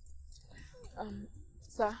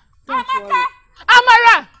 Sir, don't worry.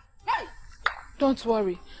 Amara! Hey! Don't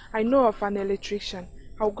worry. I know of an electrician.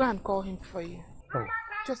 I'll go and call him for you. Oh.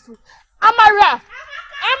 Just look. Amara!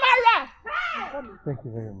 Amara! Thank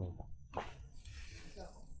you very much.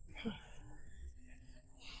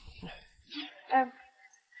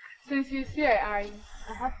 Since he's here, I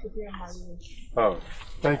have to be on my way. Oh,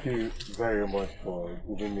 thank you very much for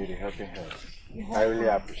giving me the helping hand. I really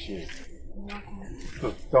appreciate it.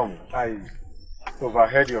 So, Tom, I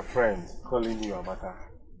overheard your friend calling you Amaka.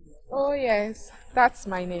 Oh yes, that's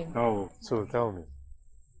my name. Oh, so tell me,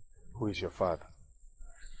 who is your father?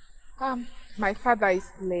 My father is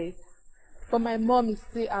late, but my mom is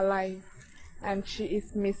still alive, and she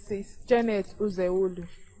is Mrs. Janet Uzeulu.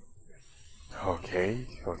 Okay.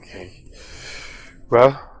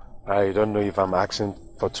 Well, I don't know if I'm asking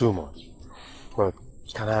for too much, but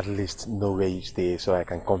can I at least know where you stay so I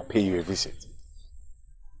can come pay you a visit?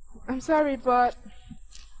 I'm sorry, but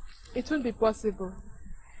it won't be possible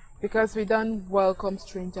because we don't welcome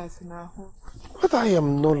strangers in our home. But I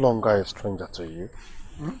am no longer a stranger to you.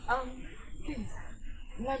 Please,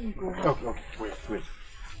 let me go. Okay, wait.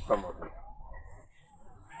 Come on.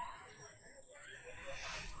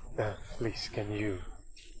 Please, can you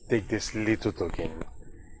take this little token?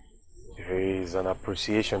 There is an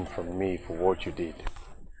appreciation from me for what you did.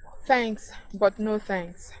 Thanks, but no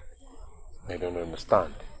thanks. I don't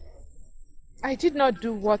understand. I did not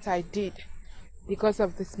do what I did because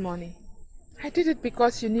of this money. I did it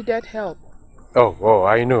because you needed help. Oh,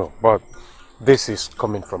 I know, but this is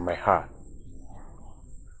coming from my heart.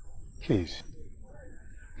 Please.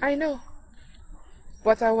 I know,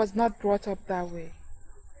 but I was not brought up that way.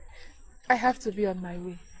 I have to be on my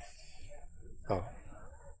way. Oh.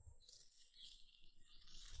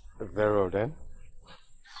 Very well then.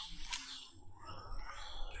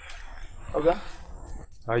 Okay.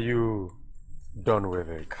 Are you done with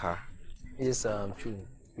the car? Yes, I'm true.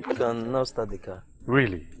 You can now start the car.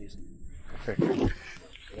 Really? Yes. Okay.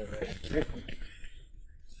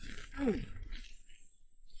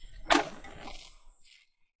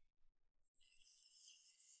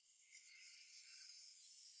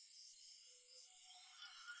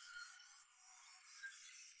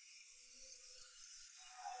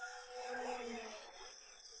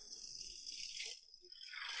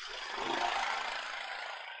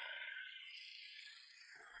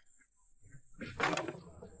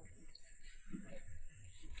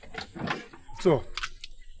 So,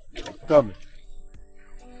 tell me,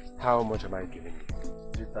 how much am I giving you?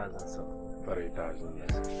 3,000, sir. 3,000,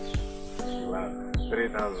 yes. Wow,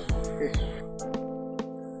 3,000.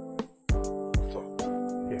 So,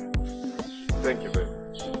 here. Thank you very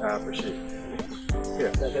much. I appreciate it.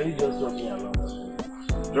 Here. Sir, can you just drop me along?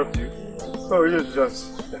 Drop you? Oh,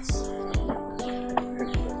 yes.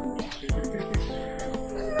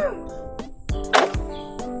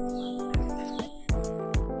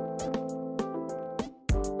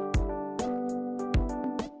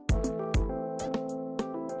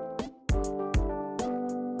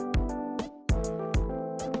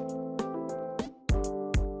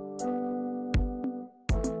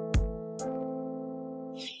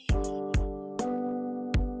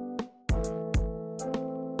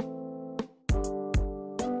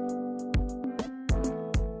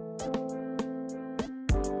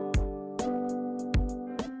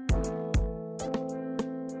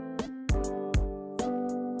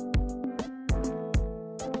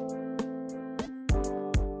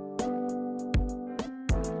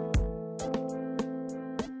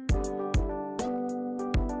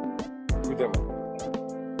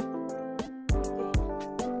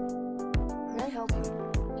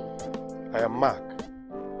 I am Mark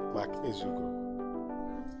Ezugo.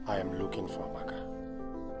 I am looking for Amaka.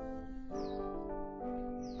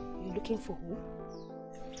 You're looking for who?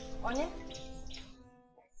 Onye?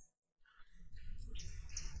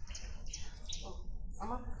 Oh,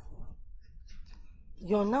 Amaka.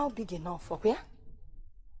 You're now big enough, okay?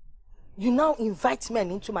 You now invite men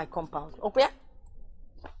into my compound, okay?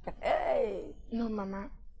 Hey! No, Mama.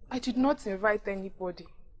 I did not invite anybody.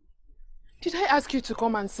 Did I ask you to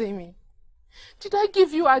come and see me? Did I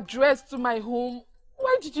give you address to my home?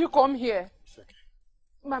 Why did you come here? It's okay.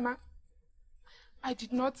 Mama, I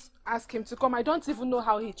did not ask him to come. I don't even know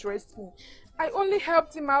how he traced me. I only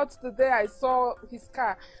helped him out the day I saw his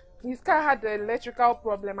car. His car had an electrical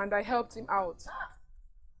problem and I helped him out.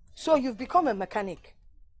 So you've become a mechanic?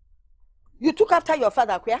 You took after your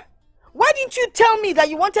father, Kuya? Why didn't you tell me that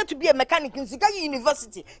you wanted to be a mechanic in Zigayi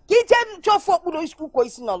University?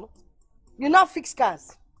 You now fix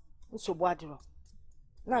cars.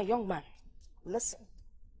 Now, young man, Listen,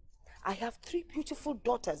 I have 3 beautiful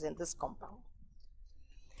daughters in this compound.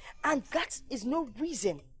 And that is no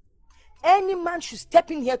reason any man should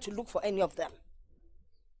step in here to look for any of them.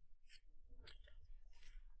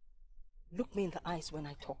 Look me in the eyes when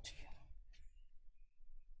I talk to you.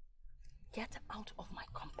 Get out of my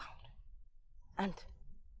compound. And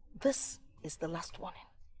this is the last warning.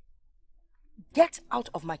 Get out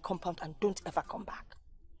of my compound and don't ever come back.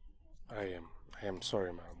 I am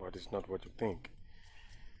sorry, ma'am, but it's not what you think.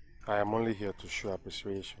 I am only here to show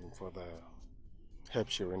appreciation for the help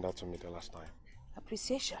she rendered to me the last time.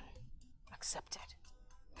 Appreciation. Accepted.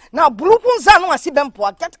 Now,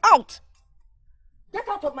 get out! Get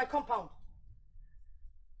out of my compound!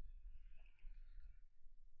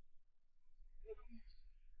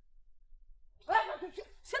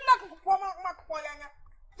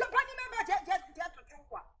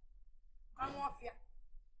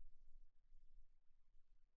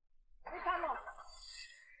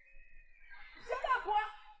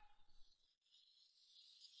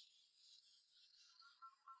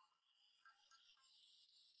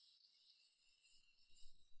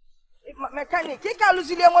 Mechanic, you can't lose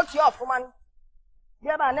your motor off, man.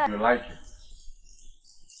 You like it?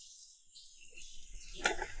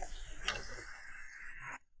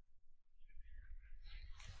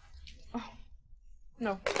 Oh,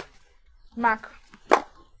 no. Mark,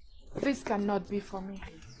 this cannot be for me.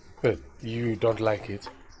 But you don't like it?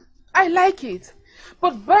 I like it.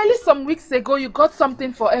 But barely some weeks ago, you got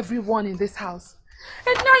something for everyone in this house.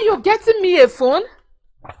 And now you're getting me a phone?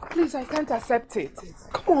 Please, I can't accept it.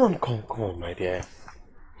 Come on, my dear.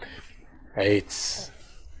 It's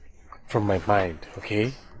from my mind,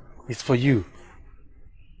 okay? It's for you.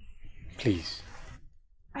 Please.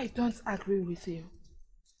 I don't agree with you.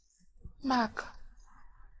 Mark,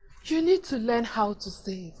 you need to learn how to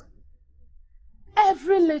save.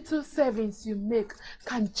 Every little savings you make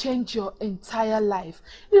can change your entire life.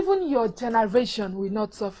 Even your generation will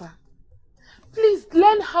not suffer. Please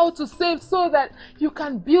learn how to save so that you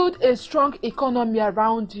can build a strong economy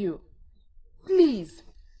around you. Please.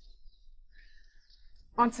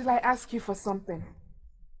 Until I ask you for something,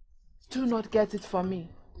 do not get it for me.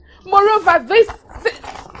 Moreover, this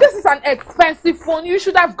is an expensive phone. You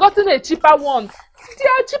should have gotten a cheaper one.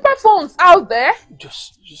 There are cheaper phones out there.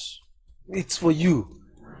 It's for you.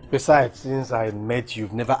 Besides, since I met you,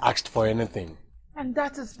 you've never asked for anything. And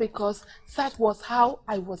that is because that was how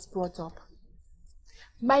I was brought up.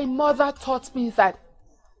 My mother taught me that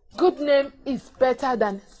good name is better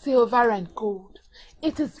than silver and gold.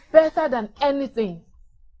 It is better than anything.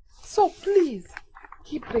 So please,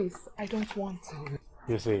 keep this. I don't want it.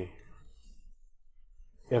 You see,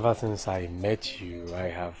 ever since I met you, I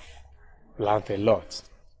have learned a lot.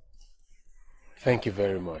 Thank you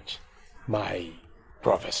very much, my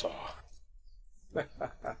professor.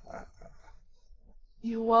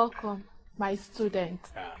 You're welcome, my student.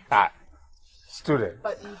 Student.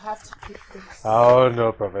 But you have to keep this. Oh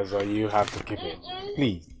no, Professor, you have to keep it.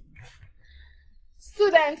 Please.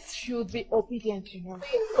 Students should be obedient, you know.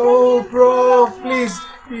 Oh, bro, please,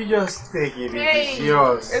 you just take it. Hey, it's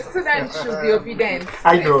yours. A student should be obedient.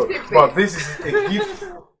 I know, but this is a gift.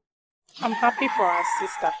 I'm happy for our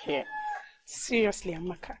sister here. Seriously,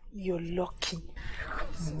 Amaka, you're lucky.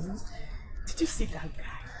 Did you see that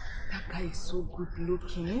guy? That guy is so good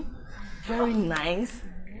looking. Very nice.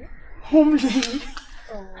 Homely.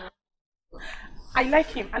 I like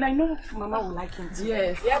him, and I know Mama will like him too.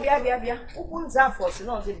 Yes.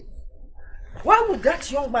 Why would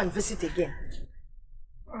that young man visit again?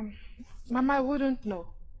 Mama wouldn't know.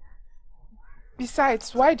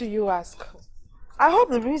 Besides, why do you ask? I hope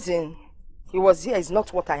the reason he was here is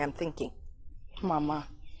not what I am thinking. Mama,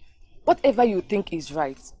 whatever you think is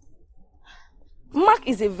right. Mark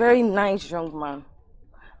is a very nice young man.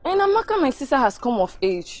 And Amaka, my sister, has come of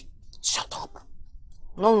age. Shut up.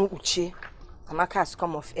 No, Uche. Amaka has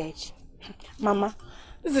come of age. Mama,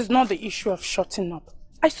 this is not the issue of shutting up.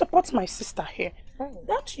 I support my sister here.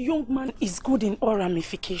 That young man is good in all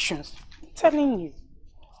ramifications. I'm telling you.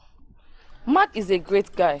 Mark is a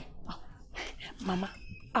great guy. Mama,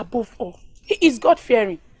 above all, he is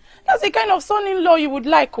God-fearing. That's the kind of son-in-law you would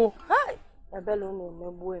like, oh. Hi.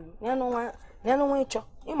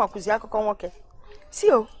 See,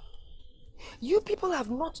 you people have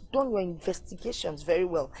not done your investigations very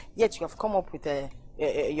well, yet you have come up with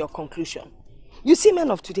your conclusion. You see, men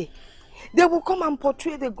of today, they will come and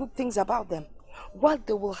portray the good things about them, while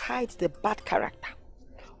they will hide the bad character.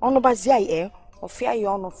 We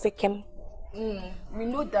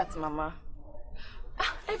know that, Mama.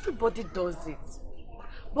 Everybody does it.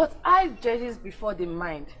 But I judge before the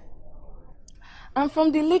mind. And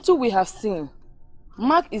from the little we have seen,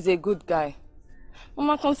 Mark is a good guy.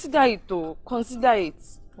 Mama, consider it though. Consider it.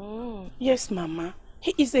 Yes, Mama.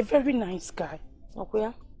 He is a very nice guy.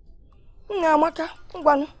 Okay. Amaka,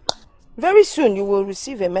 very soon you will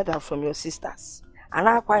receive a medal from your sisters.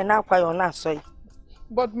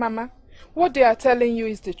 But Mama, what they are telling you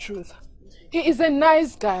is the truth. He is a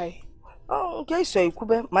nice guy. Oh, okay, so you could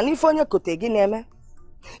Manifonia Kotegi name.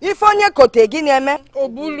 Ifonia Kotegi name.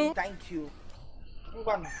 Obulu. Thank you.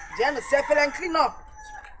 Jen, settle and clean up.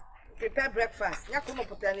 Prepare breakfast. Yakuno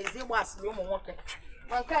Potanizi was no more water.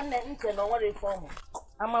 Man can't enter no worry for me.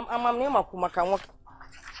 I'm name of Kumaka.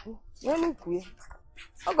 No, queer.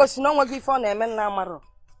 August no one before name and Namaro.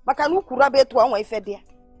 Bakanu Kurabe to one way fed dear.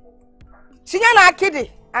 Signana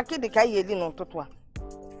Akidi Kaye no Totua.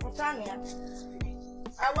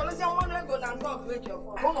 I will say one go and talk with you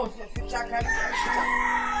for one of your future career.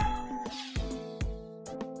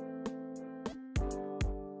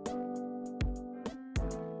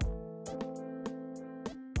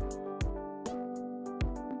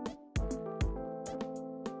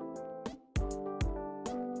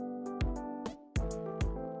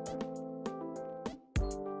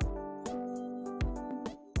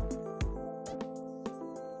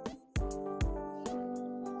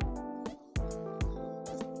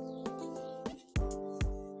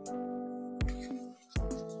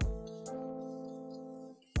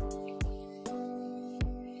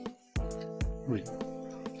 Wait.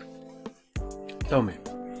 Tell me,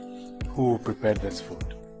 who prepared this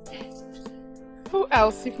food? Who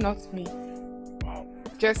else if not me? Wow.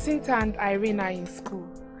 Jacinta and Irene are in school.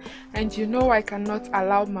 And you know I cannot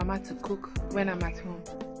allow Mama to cook when I'm at home.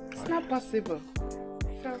 It's not possible.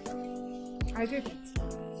 So, I did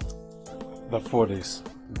it. The food is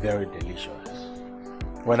very delicious.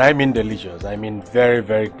 When I mean delicious, I mean very,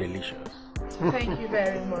 very delicious. Thank you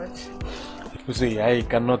very much. You see, I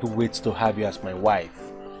cannot wait to have you as my wife,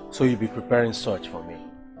 so you'll be preparing such for me.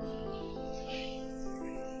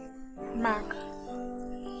 Mark,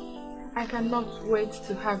 I cannot wait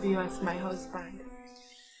to have you as my husband.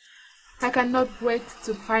 I cannot wait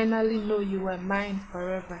to finally know you are mine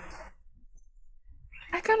forever.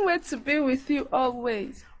 I can't wait to be with you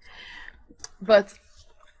always. But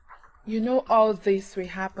you know all this will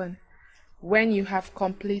happen when you have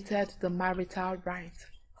completed the marital rites.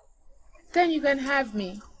 Then you can have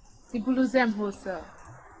me, Ibuluzem Hosel.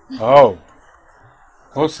 Oh,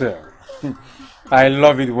 Hosel. I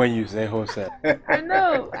love it when you say Hosel. I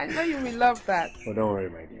know you will love that. Oh, don't worry,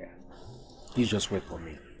 my dear. You just wait for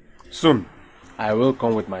me. Soon, I will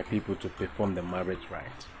come with my people to perform the marriage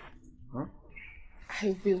rite. Huh?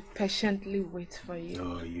 I will patiently wait for you.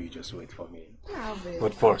 No, you just wait for me. I will.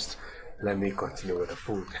 But first, let me continue with the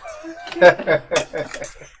food.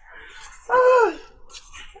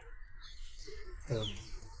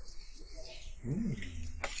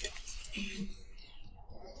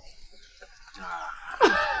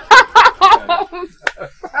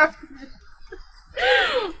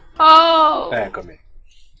 Oh! Hey, come here.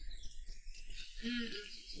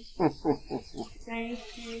 Thank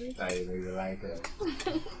you. I really like it.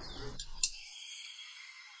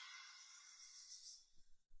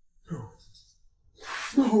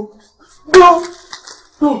 No! No!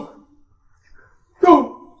 No!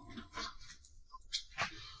 No!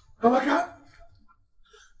 Amaka!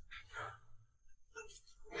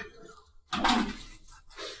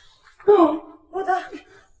 No!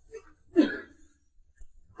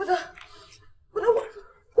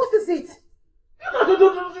 What is it?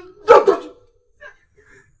 Don't!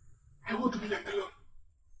 I want to be left alone.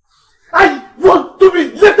 I want to be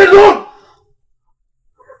left alone!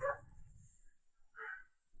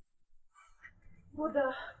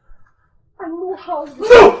 Mother, I know how you...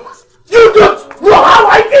 No! You don't know how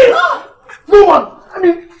I feel! No one! I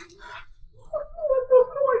mean...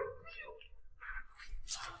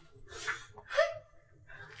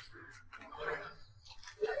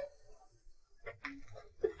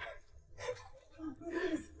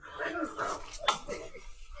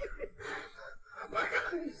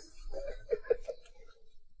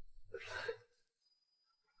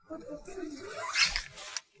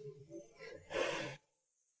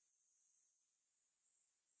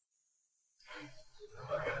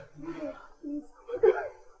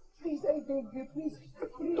 Please, I beg you, please,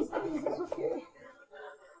 it's okay.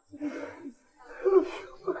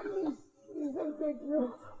 Please, I beg you.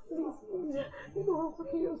 Please, you don't have to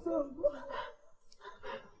kill yourself.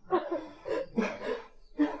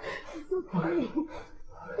 It's okay.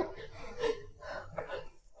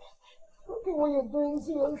 Okay, what you're doing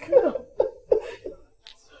to yourself.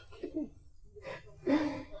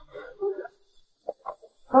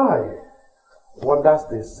 Hi. wonders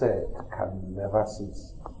they said can never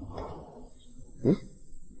cease.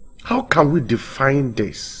 How can we define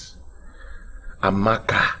this?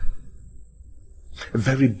 Amaka, a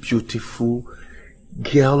very beautiful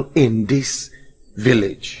girl in this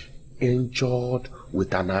village, injured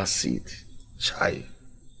with an acid. Chai.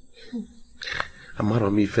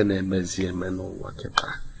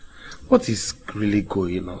 What is really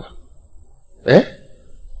going on? Eh?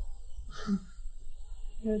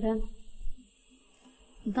 Brother,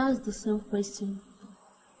 that's the same question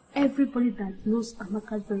everybody that knows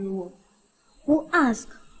Amaka very well will ask.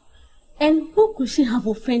 And who could she have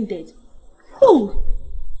offended? Who?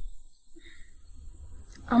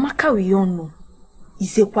 Amaka, we all know,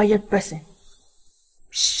 is a quiet person.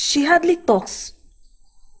 She hardly talks.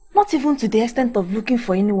 Not even to the extent of looking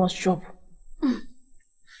for anyone's trouble.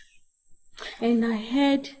 And I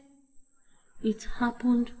heard it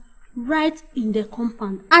happened right in the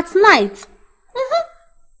compound at night.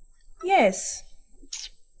 Yes.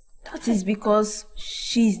 That is because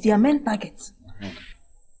she is their main target.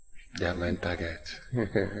 Their main target.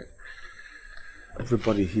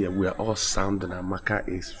 Everybody here, we are all sound and Amaka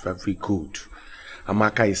is very good.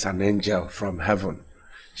 Amaka is an angel from heaven.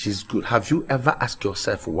 She's good. Have you ever asked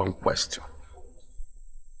yourself one question?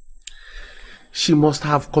 She must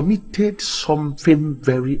have committed something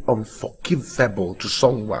very unforgivable to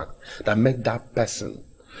someone that made that person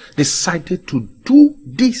decided to do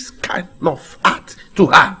this kind of act to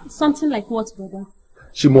her. Something like what, brother?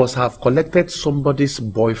 She must have collected somebody's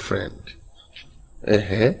boyfriend,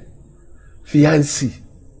 fiancé,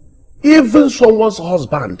 even someone's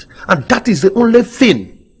husband, and that is the only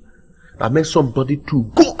thing that makes somebody to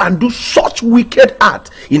go and do such wicked act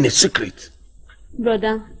in a secret.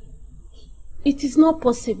 Brother, it is not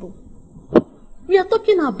possible. We are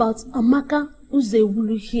talking about Amaka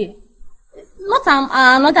Uzewulu here. Not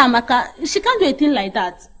another Amaka. She can't do a thing like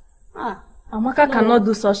that. Amaka cannot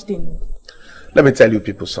do such thing. Let me tell you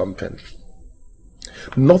people something.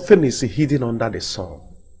 Nothing is hidden under the sun.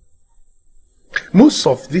 Most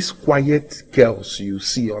of these quiet girls you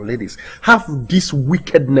see, or ladies, have this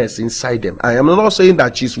wickedness inside them. I am not saying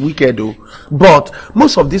that she's wicked though, but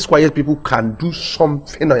most of these quiet people can do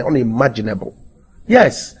something unimaginable.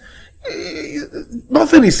 Yes.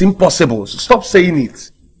 Nothing is impossible. Stop saying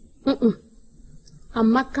it.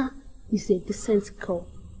 Amaka is a decent girl.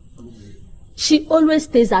 She always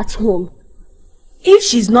stays at home. If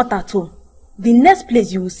she's not at home, the next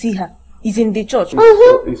place you will see her is in the church.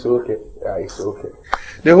 It's okay. Yeah, it's okay.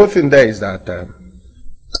 The whole thing there is that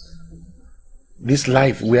this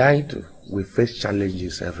life we are into, we face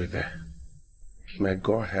challenges every day. May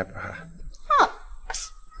God help her.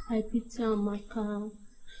 I pity Amaka.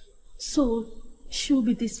 So she'll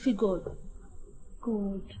be disfigured.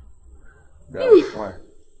 God. That's why.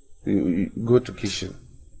 You go to kitchen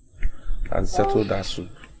and settle that soup.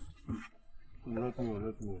 Let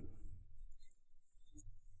me.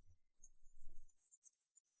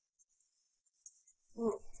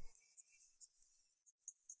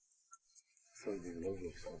 So you love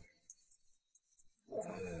yourself.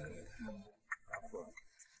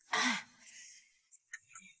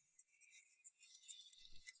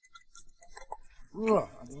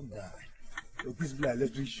 I don't die. Your peace be like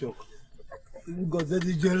electric shock. You got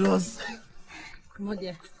very jealous. Come on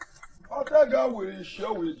there. I'll tell you we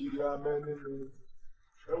show with you, amen.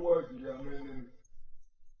 It was the amen.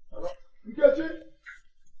 You get it?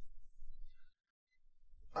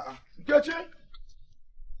 You get it?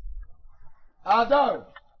 Adam.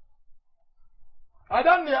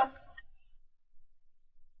 Adam, yeah.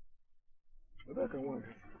 What can one?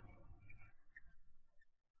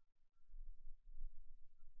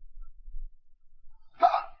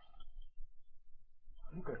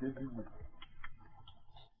 Look at everyone.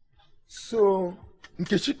 So,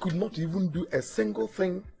 Nkechi could not even do a single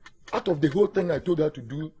thing out of the whole thing I told her to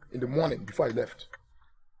do in the morning before I left.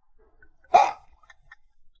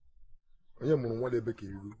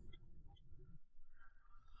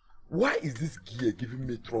 Why is this gear giving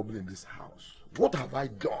me trouble in this house? What have I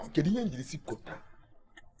done?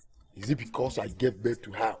 Is it because I gave birth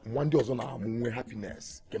to her? One day was on our moon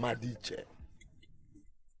happiness.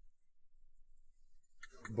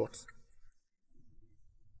 But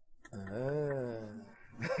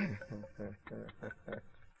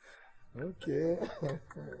okay.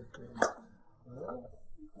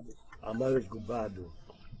 Our marriage go bad though.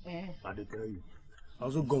 I tell you. I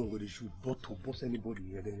also gone with the shoot, but to boss anybody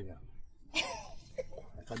here then.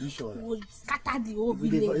 Tradition. We'll scatter the whole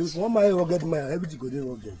village. If one man will get mine, everything go there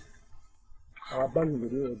rugged. Our band will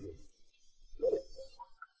go there rugged.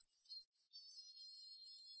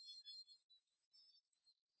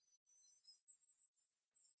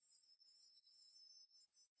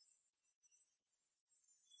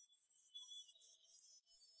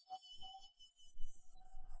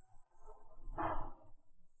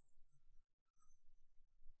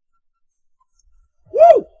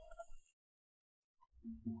 Woo!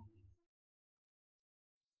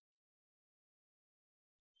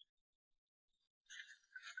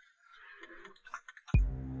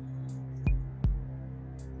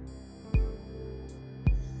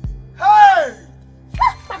 Hey!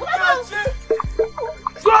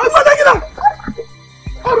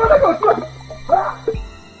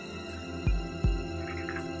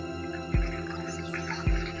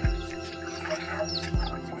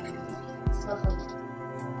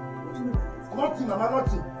 Nothing, Mama,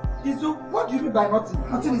 nothing. Izu, what do you mean by nothing?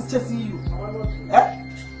 Nothing is chasing you. Eh?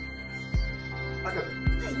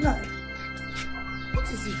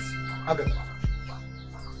 What is it?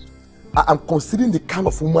 I am considering the kind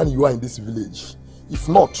of woman you are in this village. If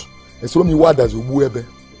not, it's only what does you webe.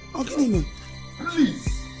 Okay,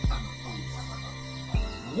 Please,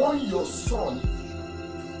 warn your son.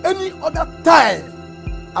 Any other time,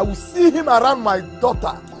 I will see him around my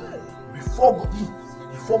daughter. Before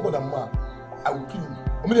God and man, I will kill him.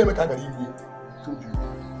 I'm going to make a told you.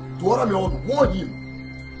 To order me on, warn him.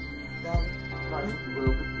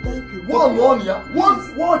 Thank you. Warn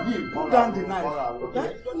him. Put down the knife.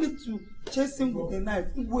 Okay? You don't need to chase him with the knife.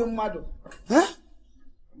 Huh?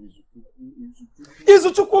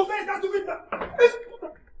 Izuchukwu.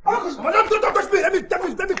 Don't touch me. Let me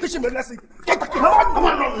teach him a lesson. Come on.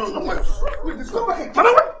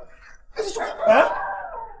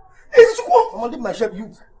 Izuchukwu. I'm gonna leave my shop, you.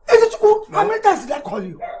 Izuchukwu. How many times did I call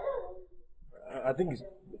you? I think it's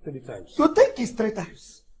 3 times. You think it's 3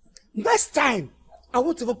 times? Next time, I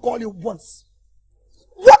won't even call you once.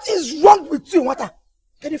 What is wrong with you, Wata?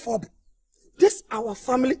 Get it for this our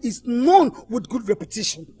family is known with good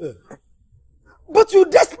reputation. But you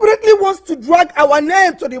desperately want to drag our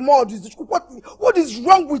name to the mud. What is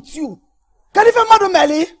wrong with you? Can you find Madam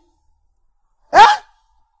Melly?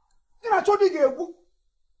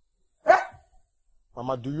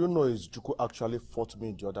 Mama, do you know Juku actually fought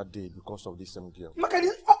me the other day because of this same girl?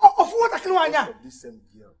 Of what I can This same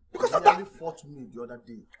girl. Because of that. Fought me the other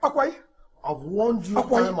day. I've warned you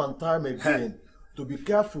time and time again to be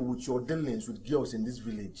careful with your dealings with girls in this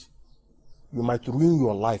village. You might ruin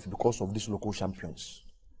your life because of these local champions.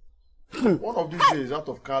 One of these days, out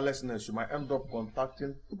of carelessness, you might end up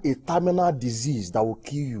contracting a terminal disease that will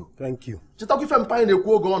kill you. Thank you.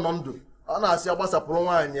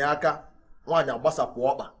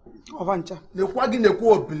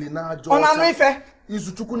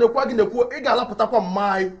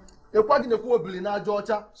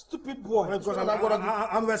 Stupid boy.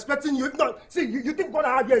 I'm respecting you. No, see, you think God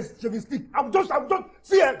have here shaving stick. I'm just,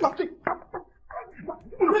 see it. What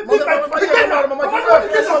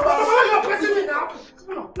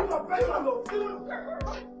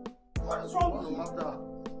is wrong with you?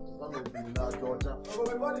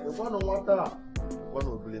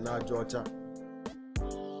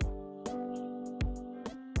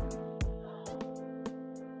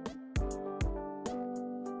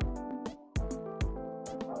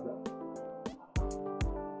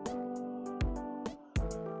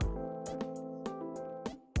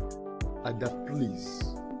 Ada, please,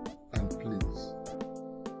 and please.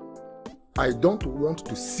 I don't want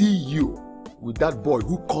to see you with that boy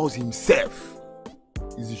who calls himself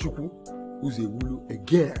Izuchukwu, who's a Wulu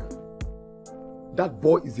again. That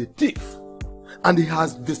boy is a thief, and he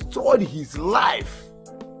has destroyed his life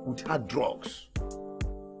with hard drugs.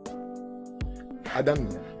 Adam,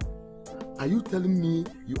 are you telling me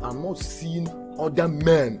you are not seeing other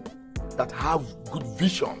men that have good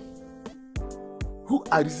vision, who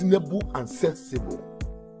are reasonable and sensible?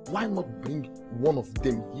 Why not bring one of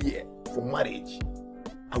them here for marriage?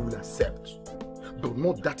 I will accept, but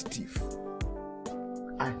not that thief.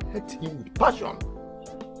 I hate him with passion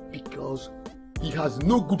because he has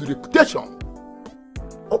no good reputation.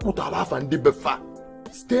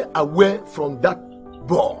 Stay away from that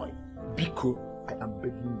boy, Biko. I am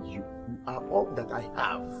begging you. You are all that I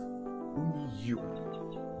have. Only you,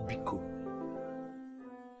 Biko.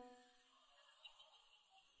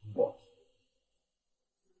 But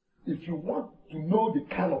if you want to know the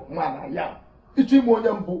kind of man I am, it's him on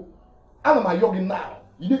Yambo. I am a yogi now.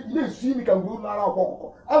 You didn't see me can go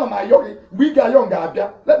now. I am a yogi. We got young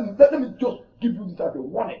Gabia. Let me just give you this as a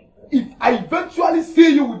warning. If I eventually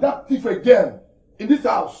see you with that thief again in this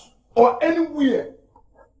house or anywhere,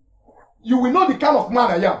 you will know the kind of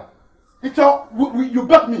man I am. It's you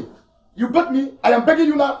bet me. You bet me. I am begging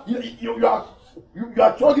you now. You are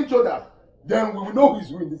shrugging shoulders. Then we will know who is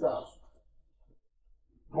who in this house.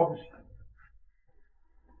 Rubbish.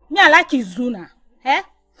 Me, I like Izuna. Eh?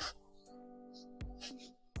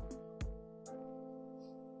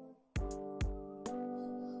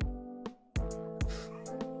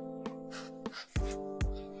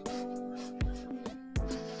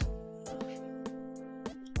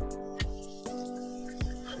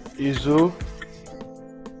 Izu,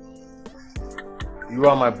 you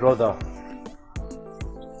are my brother,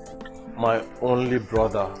 my only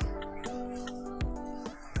brother,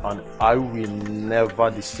 and I will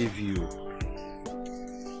never deceive you.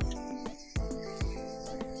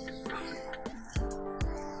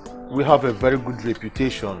 We have a very good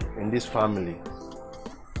reputation in this family.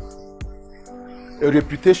 A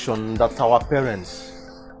reputation that our parents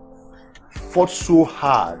fought so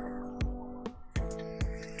hard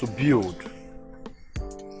to build.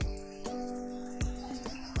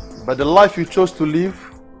 But the life you chose to live,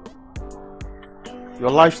 your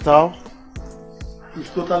lifestyle, is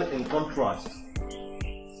totally in contrast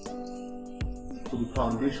to the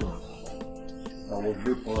foundation that was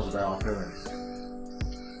built for us by our parents.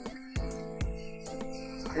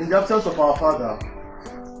 In the absence of our father,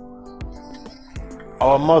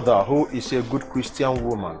 our mother, who is a good Christian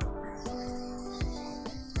woman,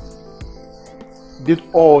 did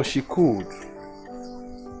all she could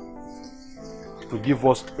to give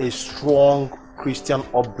us a strong Christian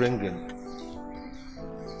upbringing.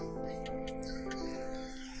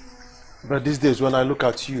 But these days when I look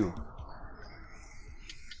at you,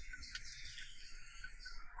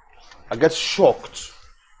 I get shocked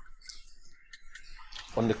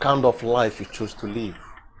on the kind of life you chose to live.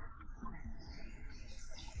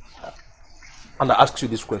 And I ask you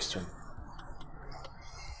this question.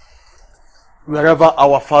 Wherever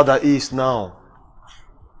our father is now,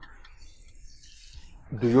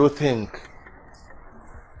 do you think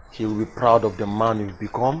he will be proud of the man you've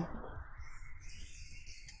become?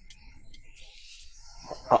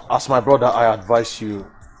 As my brother, I advise you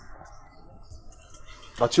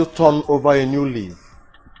that you turn over a new leaf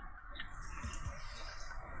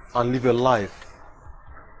and live a life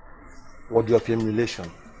worthy of emulation,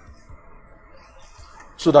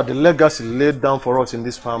 so that the legacy laid down for us in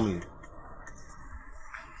this family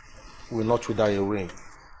will not wither away.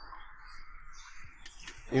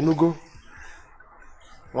 Inugo,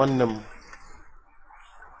 one name.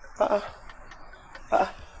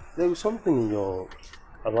 There is something in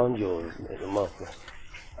around your mouth.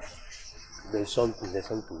 There's something there.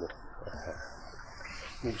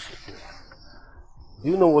 Do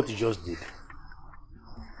you know what you just did?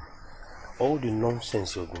 All the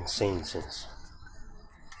nonsense you've been saying since.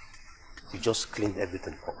 You just cleaned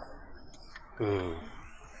everything up.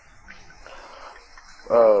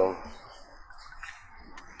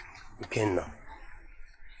 Ikenna,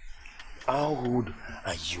 how old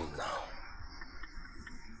are you now?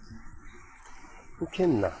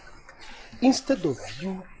 Ikenna, instead of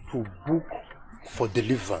you to book for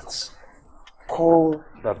deliverance, call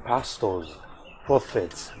the pastors,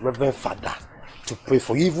 prophets, Reverend Father to pray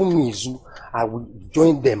for you. Even me, Izu, I will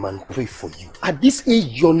join them and pray for you. At this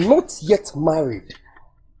age, you're not yet married.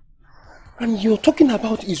 And you're talking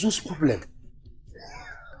about Izu's problem.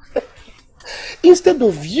 Instead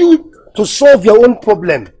of you to solve your own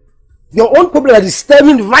problem that is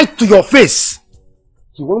staring right to your face,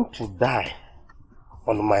 you want to die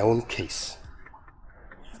on my own case.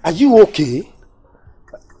 Are you okay?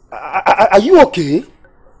 Are you okay?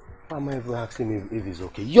 Why am I ever asking if he's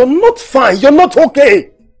okay? You're not fine. You're not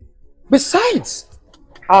okay. Besides,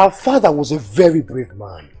 our father was a very brave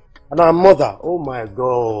man. And our mother, oh my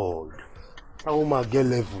God. How my girl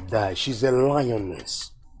level die. She's a lioness.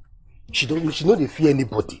 She don't fear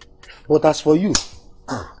anybody. But as for you,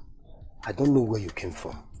 I don't know where you came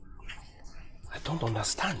from. I don't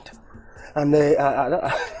understand. And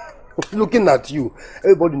looking at you,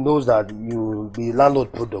 everybody knows that you're the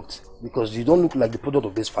landlord product, because you don't look like the product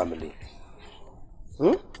of this family.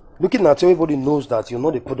 Looking at you, everybody knows that you're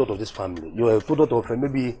not a product of this family. You're a product of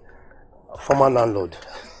maybe a former landlord.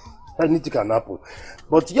 Anything can happen.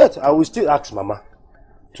 But yet, I will still ask Mama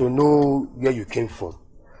to know where you came from.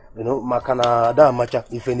 You know, Makana da macha,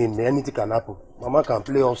 if anything can happen. Mama can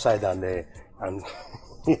play offside and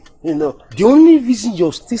you know. The only reason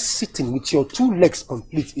you're still sitting with your two legs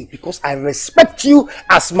complete is because I respect you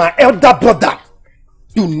as my elder brother.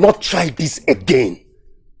 Do not try this again.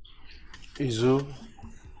 Izu,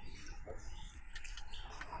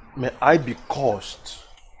 may I be cursed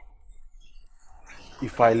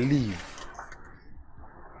if I leave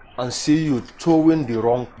and see you towing the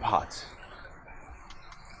wrong path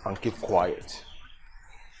and keep quiet.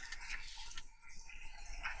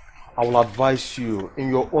 I will advise you in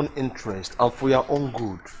your own interest and for your own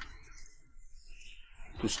good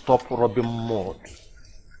to stop rubbing mud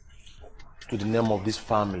to the name of this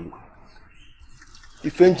family.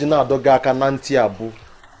 If engineer doga nanti abu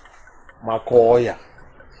makoya,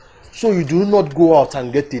 so you do not go out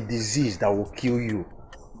and get a disease that will kill you.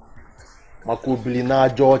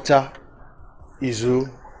 Makobilina Georgia, Izu,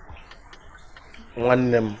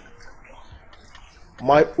 One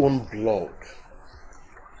my own blood.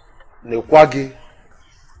 Nekwagi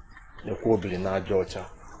nekwobili na Georgia.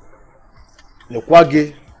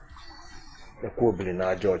 Nekwagi nekwobili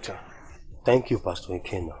na Georgia. Thank you, Pastor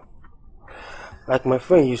Ikena. Like my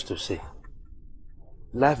friend used to say,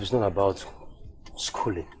 life is not about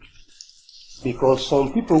schooling. Because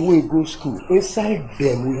some people will go to school. Inside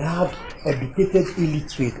them, we have educated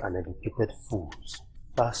illiterate and educated fools.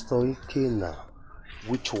 Pastor Ikena,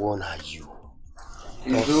 which one are you?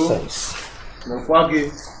 Nonsense.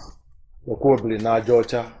 Nekwagi nekwobili na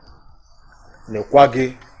Georgia.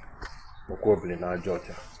 Nekwagi nekwobili na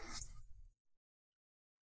Georgia.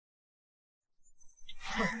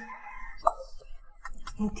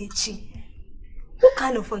 Nkechi, what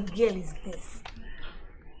kind of a girl is this?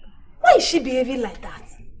 Why is she behaving like that?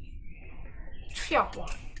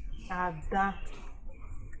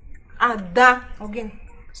 Ada, again,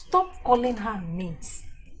 stop calling her names.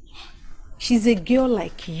 She's a girl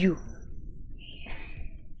like you.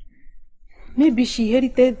 Maybe she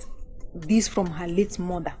inherited this from her late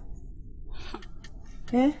mother.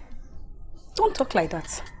 Eh? Don't talk like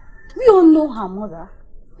that. We all know her mother.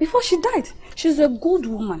 Before she died, she's a good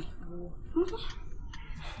woman.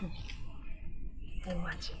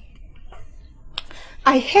 Imagine.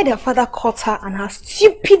 I heard her father caught her and her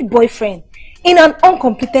stupid boyfriend in an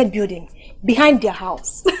uncompleted building behind their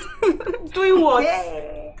house. Doing what?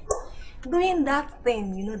 Yeah. Doing that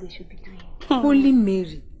thing you know they should be doing. Holy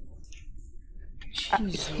Mary. I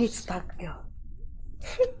hate that girl.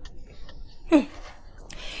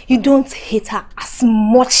 You don't hate her as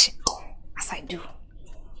much as I do.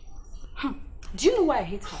 Do you know why I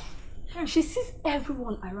hate her? She sees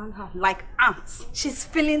everyone around her like ants. She's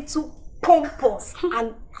feeling too pompous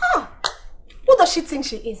and who does she think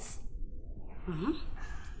she is?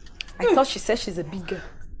 I thought she said she's a big girl.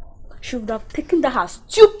 She would have taken that her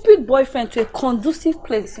stupid boyfriend to a conducive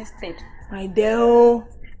place instead. My dear,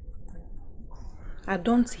 I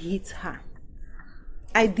don't hate her.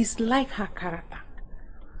 I dislike her character.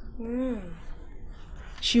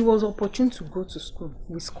 She was opportune to go to school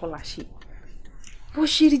with scholarship, but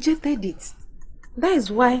she rejected it. That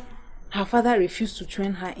is why her father refused to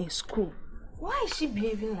train her in school. Why is she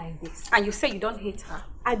behaving like this? And you say you don't hate her?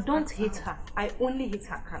 I don't hate her. I only hate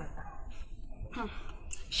her character.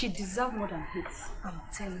 She deserves more than hate. I'm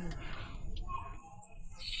telling you.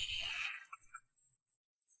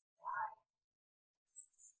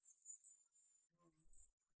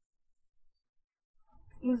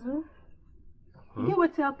 Izu, you know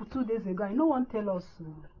what happened 2 days ago? No one tell us.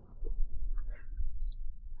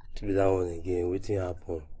 To be that one again, waiting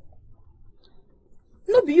happen.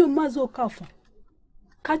 No be you, Mazo Kafu.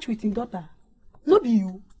 Catch with his daughter. No be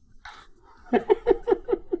you.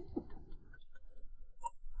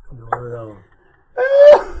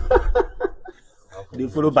 They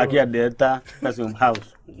follow back here at the enter person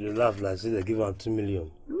house. You laugh like say they give him 2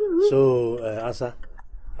 million. So, Asa,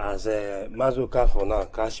 as Mazo Kafu now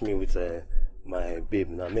catch me with my babe.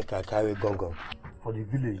 Now make her carry gongon for the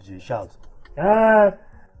village. They shout,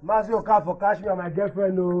 Mazo Kafu catch me and my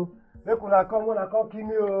girlfriend. No, make una come kill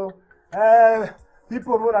me.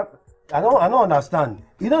 People, I don't understand.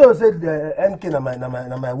 You don't say the NK na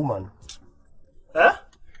my woman. Huh?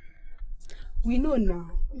 We know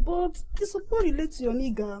now, but this support relate to your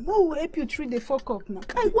nigga. No will help you treat the fuck up now.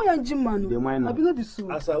 Can't go and gym man. I be not be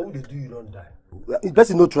so. Asa, who they do you don't die? It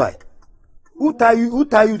best no try. Who tie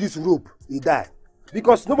you this rope? He die.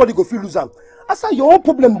 Because nobody go feel lose him. Asa, your own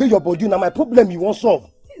problem be your body. Now my problem you won't solve.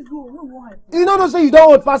 You know say you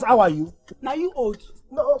don't old pass how are you? Now you old.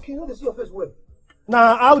 No, okay, you know they see your face well.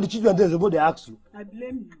 Now how the children there they ask you? I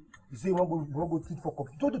blame you. You say you won't go teach fuck up.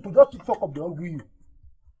 You told you to just teach fuck up, they won't give you.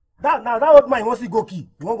 That old man wants to go key.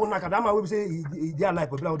 You won't go knock at that man will say he their life,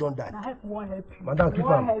 but people don't die. I won't help you. Madam, keep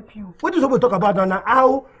on. Help you. What is supposed to talk about now?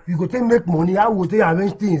 How you go take make money, how we take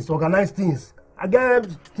arrange things, organize things. I get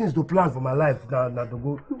things to plan for my life now to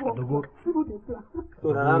go.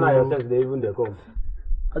 So now yourself they even they come.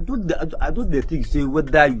 I do the thing say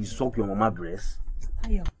whether you suck your mama breast.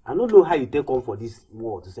 I don't know how you take on for this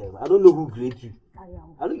world to say. I don't know who created you.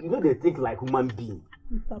 You know they think like human being.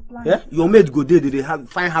 Yeah, your mate go there, they have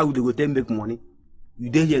find how they go take make money. You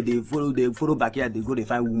there here, they follow back here, they go they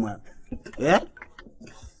find woman. Yeah.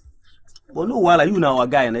 But no while you now a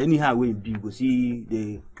guy and anyhow when you be go see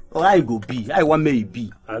the I go be. I want me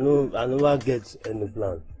be. I never get any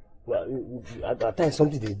plan. Well, at times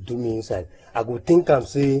something they do me inside. I go think and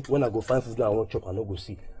say when I go find food I want chop I no go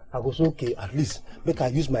see. I go say okay, at least make I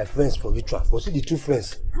use my friends for ritual. But see the two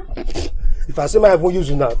friends. If I say my phone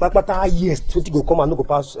use now, years 20 go come and no go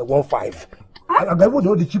pass 1.5. I go even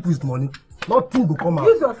know the cheapest money. Nothing will come out.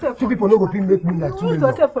 Use yourself. Two people no go fit make me like two. Use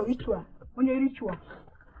yourself for ritual. On your ritual.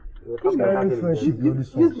 Friendship,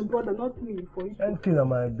 Use the brother, not me, for ritual. Anything on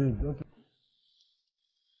my babe. Okay.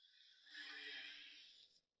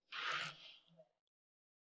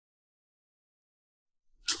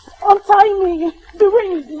 Untie me. The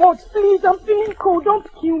rain is much. Please, I'm feeling cold. Don't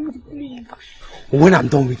kill me, please. When I'm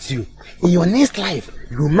done with you, in your next life,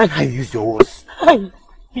 you will mind how you use your words. Hey,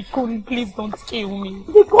 the cold, please don't kill me.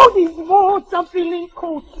 The cold is much. I'm feeling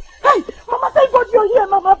cold. Hey, Mama, thank God you're here,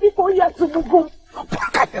 Mama. People here to go.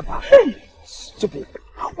 Hey, stupid.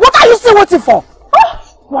 What are you still waiting for?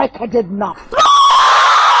 Why can't I now?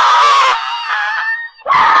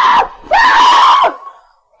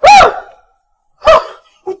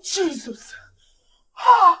 Oh, Jesus.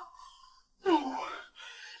 No.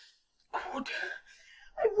 God.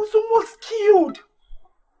 I was almost killed.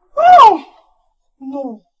 Oh!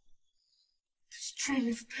 No. This dream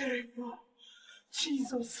is terrible.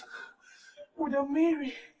 Jesus. Mother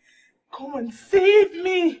Mary, come and save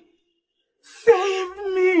me. Save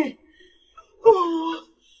me. Oh,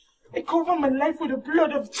 I cover my life with the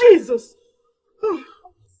blood of Jesus.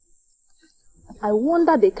 I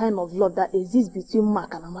wonder the kind of love that exists between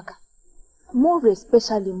Mark and Amaka. More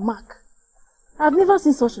especially Mark. I've never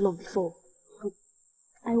seen such love before.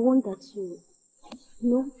 I wonder too.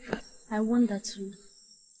 No, I wonder too.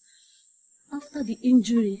 After the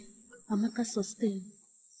injury Amaka sustained,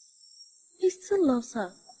 he still loves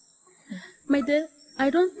her. My dear, I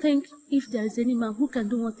don't think if there is any man who can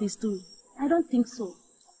do what he's doing. I don't think so.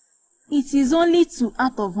 It is only 2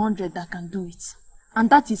 out of 100 that can do it. And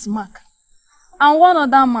that is Mark. And one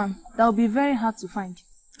other man that will be very hard to find.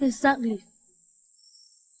 Exactly.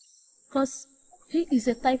 Because he is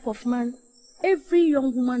a type of man every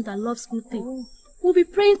young woman that loves good things will be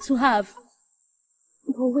praying to have.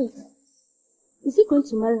 But wait, is he going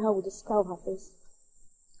to marry her with the scar on her face?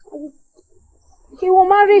 He will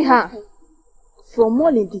marry her. From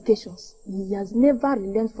all indications, he has never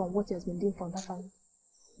relented from what he has been doing from that family.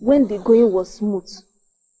 When the going was smooth.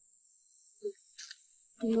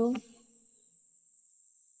 You know,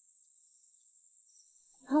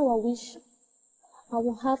 how I wish I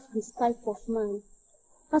will have this type of man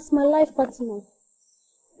as my life partner.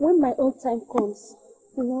 When my own time comes,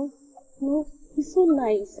 you know, he's so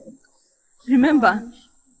nice. Remember,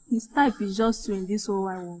 his type is just 2 in this whole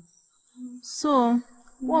wide world. So,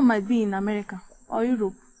 one might be in America or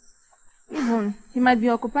Europe. Even, he might be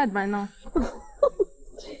occupied by now.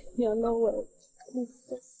 You're not well. Please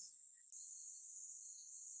just...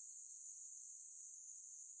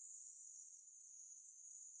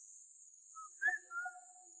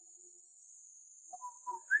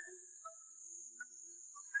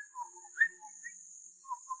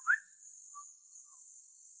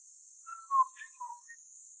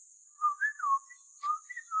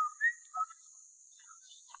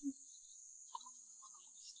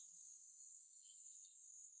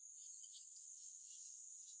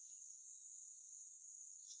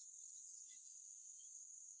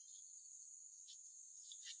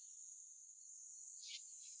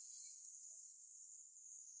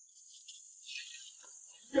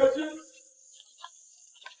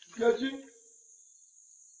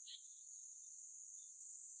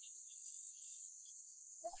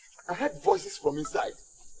 I heard voices from inside.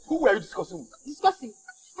 Who were you discussing with? Discussing?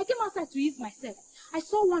 I came outside to ease myself. I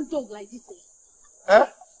saw one dog like this. Eh?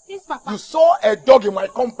 Yes, Papa. You saw a dog in my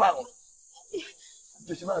compound.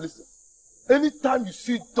 Jeshima, listen. Anytime you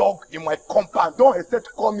see dog in my compound, don't hesitate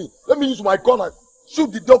to call me. Let me use my gun and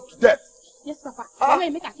shoot the dog to death. Yes, Papa. Why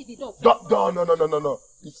make I kill the dog? No.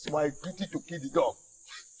 It's my duty to kill the dog.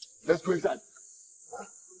 Let's go inside.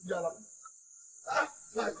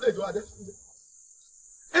 Let's go.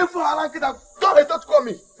 If I like it, don't hesitate to call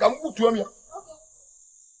me. Come to me.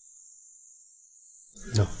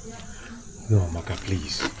 No, Amaka,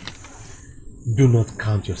 please. Do not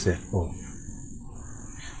count yourself off.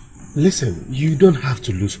 Listen, you don't have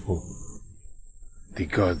to lose hope. The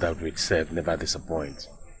God that we serve never disappoints.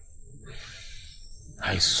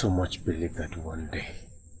 I so much believe that one day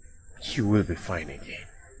you will be fine again.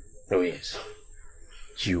 Oh yes,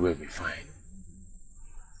 you will be fine.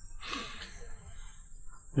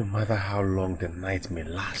 No matter how long the night may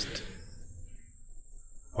last,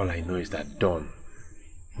 all I know is that dawn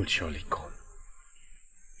will surely come.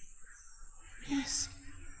 Yes,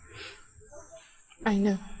 I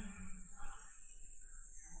know.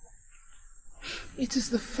 It is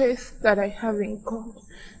the faith that I have in God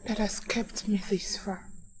that has kept me this far.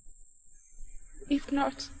 If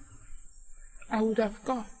not, I would have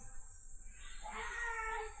gone.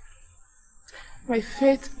 My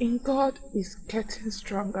faith in God is getting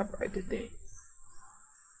stronger by the day.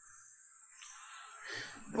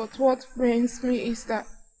 But what pains me is that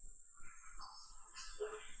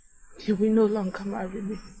he will no longer marry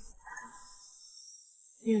me.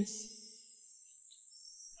 Yes.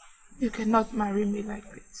 You cannot marry me like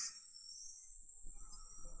this.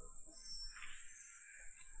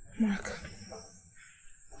 Mark,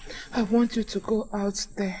 I want you to go out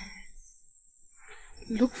there,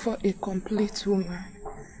 look for a complete woman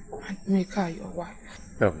and make her your wife.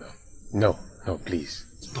 No, please.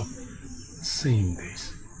 Stop saying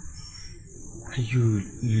this. Are you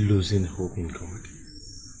losing hope in God?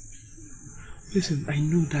 Listen, I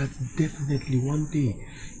know that definitely one day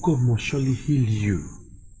God must surely heal you.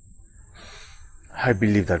 I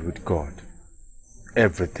believe that with God,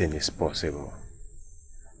 everything is possible.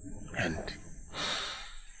 And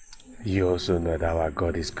you also know that our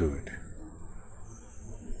God is good.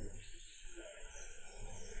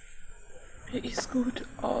 He is good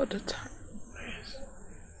all the time. Yes.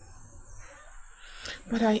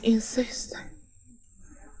 But I insist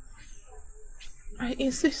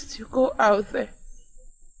you go out there.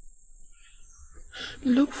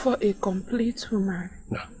 Look for a complete woman.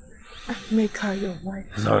 No. And make her your wife.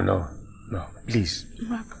 No. Please.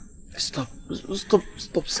 Mark. Stop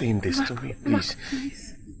saying this to me, please. Mark,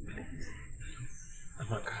 please.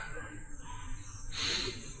 Amaka.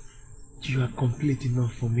 You are complete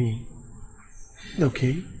enough for me.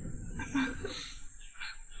 Okay?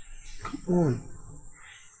 Come on.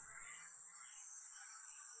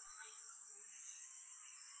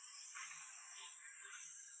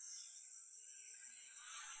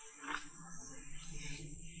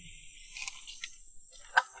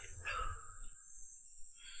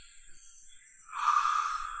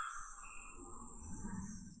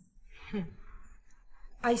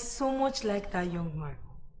 I so much like that young man.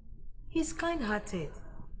 He's kind-hearted.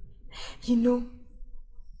 You know,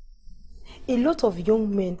 a lot of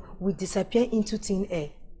young men will disappear into thin air.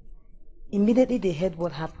 Immediately they heard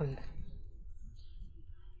what happened.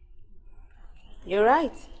 You're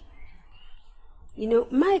right. You know,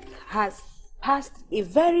 Mike has passed a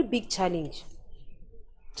very big challenge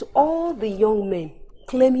to all the young men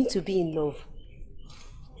claiming to be in love.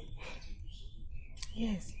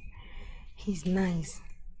 Yes, he's nice.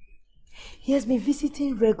 He has been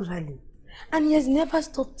visiting regularly, and he has never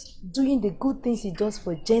stopped doing the good things he does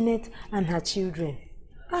for Janet and her children.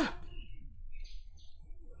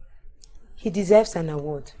 He deserves an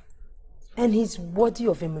award, and he's worthy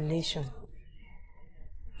of emulation.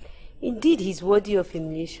 Indeed, he's worthy of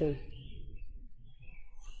emulation.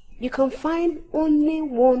 You can find only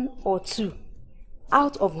 1 or 2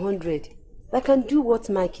 out of 100 that can do what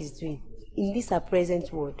Mike is doing in this our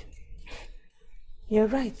present world. You're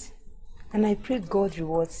right. And I pray God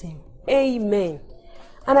rewards him. Amen.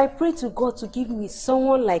 And I pray to God to give me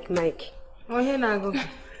someone like Mike. We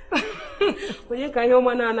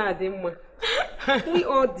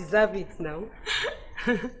all deserve it now.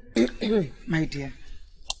 My dear,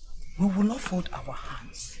 we will not fold our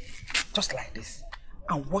hands just like this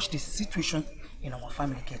and watch the situation in our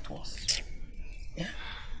family get worse. Yeah?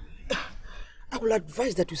 I will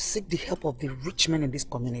advise that you seek the help of the rich men in this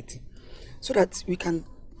community so that we can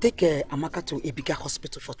take Amaka to a bigger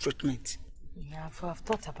hospital for treatment. Yeah, I've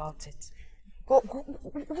thought about it.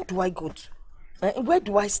 Who do I go to? Where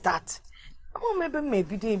do I start?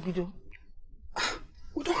 Maybe.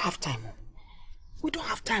 We don't have time. We don't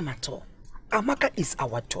have time at all. Amaka is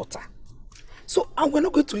our daughter. So, and we're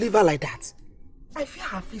not going to leave her like that. I fear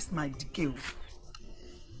her face might decay.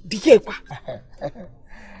 Decay?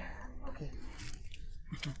 Okay.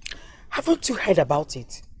 Haven't you heard about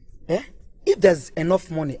it? Eh? If there's enough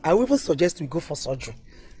money, I will even suggest we go for surgery.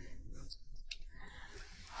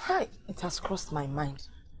 Hi, it has crossed my mind.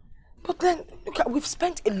 But then, look, we've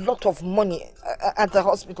spent a lot of money at the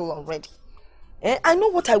hospital already. I know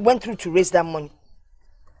what I went through to raise that money.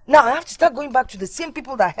 Now I have to start going back to the same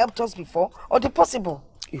people that helped us before, or the possible.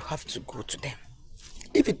 You have to go to them.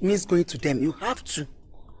 If it means going to them, you have to.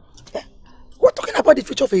 We're talking about the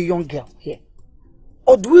future of a young girl here.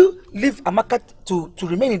 Or do we leave Amaka to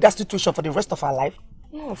remain in that situation for the rest of her life?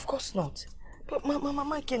 No, of course not. But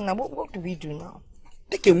Mama Kenna, what do we do now?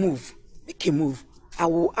 Make a move. Make a move. I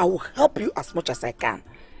will help you as much as I can.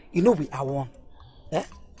 You know we are one. Eh?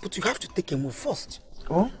 But you have to take a move first.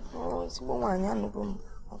 Oh?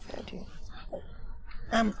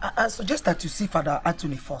 I suggest that you see Father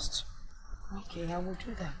Anthony first. Okay, I will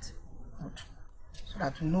do that. Good. So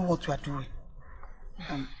that we know what we are doing.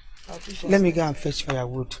 Let me go and fetch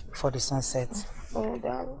firewood for the sunset. Oh,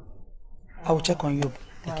 darling. I will check on you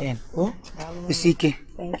again. Oh? You see, Ike?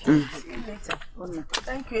 Thank you. See you later.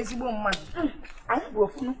 Thank you, Ezigbo man. I'm going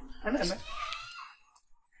to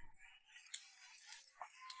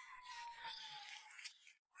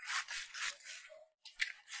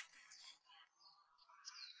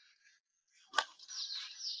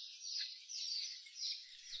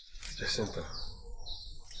Jacinta,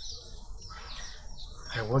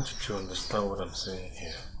 I want you to understand what I'm saying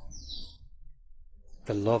here.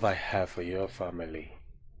 The love I have for your family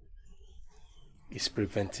is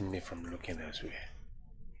preventing me from looking elsewhere.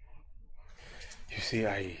 You see,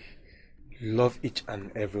 I love each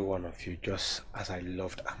and every one of you just as I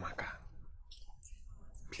loved Amaka.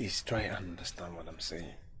 Please try and understand what I'm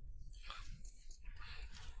saying.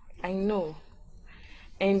 I know,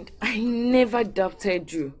 and I never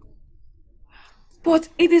doubted you. But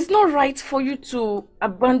it is not right for you to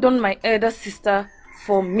abandon my elder sister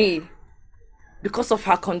for me because of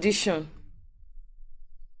her condition.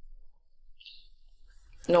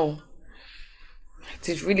 No, it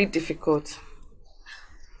is really difficult.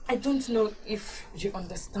 I don't know if you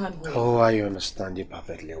understand me. Oh, I understand you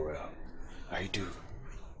perfectly well. I do.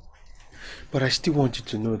 But I still want you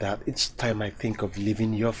to know that each time I think of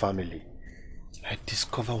leaving your family, I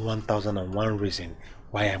discover 1001 reason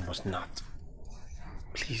why I must not.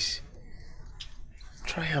 Please,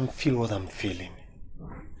 try and feel what I'm feeling.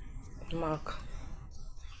 Mark,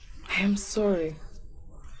 I am sorry.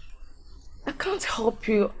 I can't help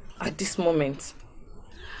you at this moment.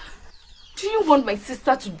 Do you want my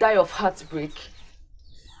sister to die of heartbreak?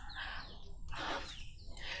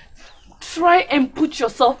 Try and put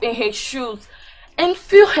yourself in her shoes and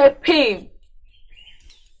feel her pain.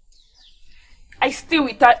 I stay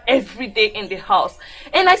with her every day in the house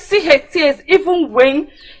and I see her tears even when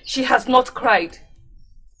she has not cried.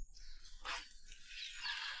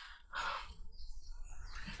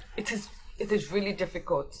 It is really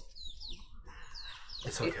difficult.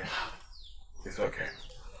 It's okay. It's okay.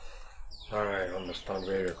 I understand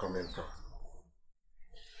where you're coming from.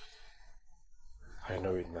 I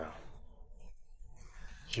know it now.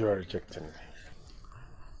 You are rejecting me.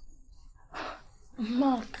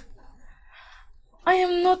 Mark, I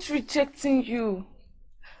am not rejecting you.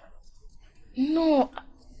 No,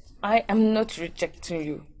 I am not rejecting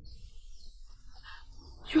you.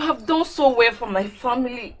 You have done so well for my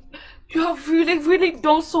family. You have really, really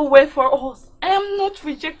done so well for us. I am not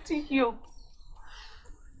rejecting you.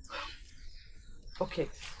 Okay,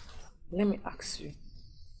 let me ask you.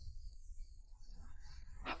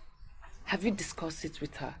 Have you discussed it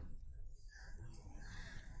with her?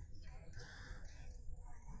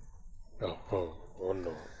 Oh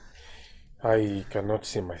no. I cannot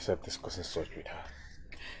see myself discussing such with her.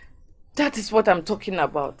 That is what I'm talking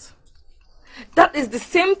about. That is the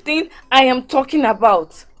same thing I am talking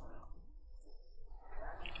about.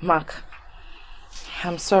 Mark,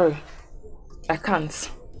 I'm sorry. I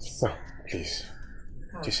can't. No, please.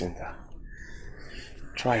 Jacinta,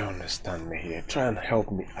 try and understand me here. Try and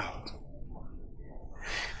help me out.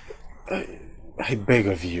 I beg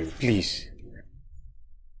of you, please.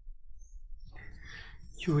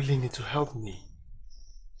 You really need to help me.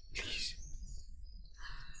 Please.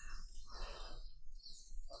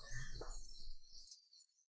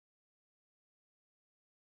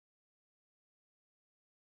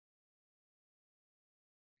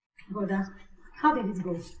 Brother, how did it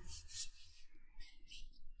go?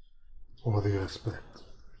 What do you expect?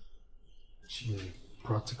 She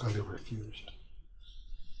practically refused.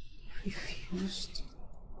 Refused?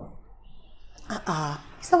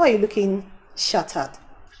 Is that why you're looking shattered?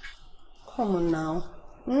 Come on now.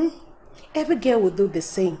 Every girl will do the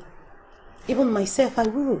same. Even myself, I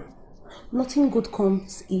will. Nothing good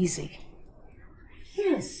comes easy.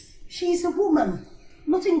 Yes, she is a woman.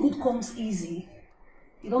 Nothing good comes easy.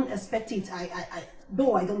 You don't expect it.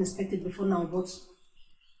 Though I don't expect it before now, but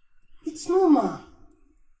it's normal.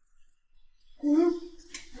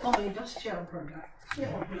 Oh, you just cheer up, brother. Cheer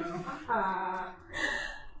up now.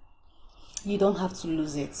 You don't have to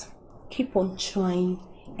lose it. Keep on trying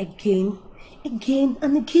again, again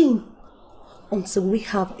and again until we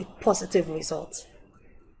have a positive result.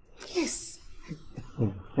 Yes.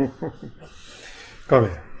 Come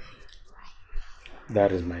here.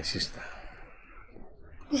 That is my sister.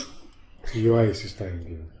 You are a sister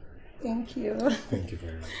indeed. Thank you. Thank you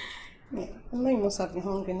very much. Yeah, I know you must have been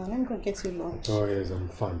hungry now. Let me go get you lunch. Oh yes, I'm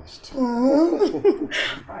famished.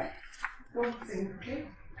 Alright. Okay.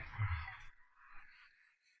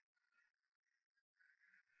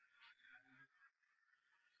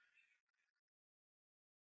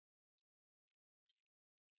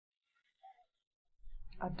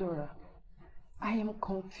 Adora, I am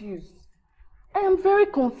confused. I am very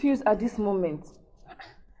confused at this moment.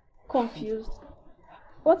 Confused?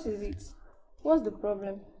 What is it? What's the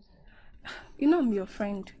problem? You know I'm your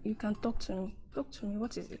friend. You can talk to me. Talk to me.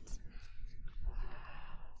 What is it?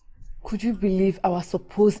 Could you believe our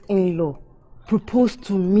supposed in-law proposed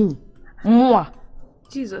to me? Moi.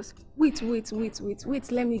 Jesus. Wait.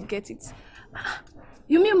 Let me get it.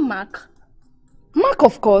 You mean Mark? Mark,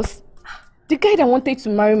 of course. The guy that wanted to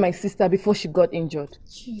marry my sister before she got injured.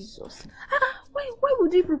 Jesus. Why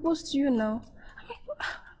would he propose to you now? I mean,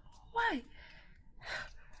 why?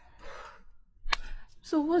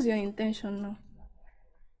 So what's your intention now?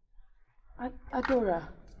 Adora,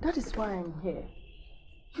 that is why I'm here.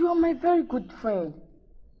 You are my very good friend.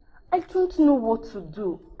 I don't know what to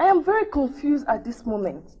do. I am very confused at this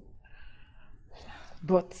moment.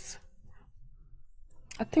 But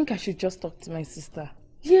I think I should just talk to my sister.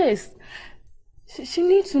 Yes, she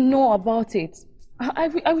needs to know about it.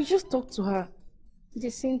 I will just talk to her.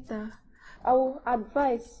 Jacinta, I will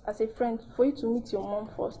advise as a friend for you to meet your mom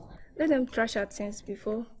first. Let them trash out things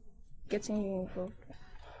before getting you involved.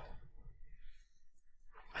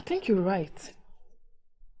 I think you're right.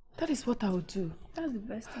 That is what I will do. That's the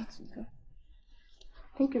best thing to do.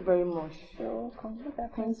 Thank you very much. You're welcome.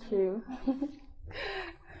 Thank you.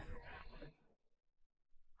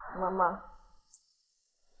 Mama,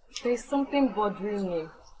 there's something bothering me.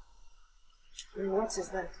 What is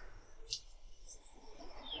that?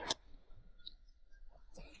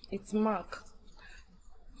 It's Mark.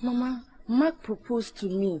 Mama, Mark proposed to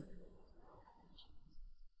me.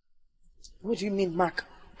 What do you mean Mark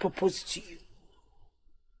proposed to you?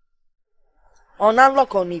 On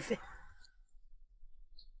unlock on Ife.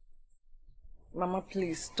 Mama,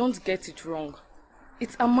 please, don't get it wrong.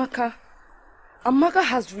 It's Amaka. Amaka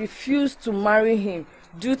has refused to marry him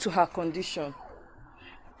due to her condition.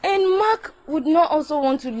 And Mark would not also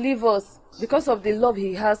want to leave us because of the love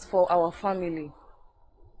he has for our family.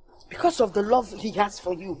 Because of the love he has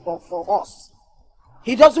for you or for us.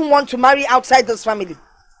 He doesn't want to marry outside this family.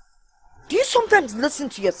 Do you sometimes listen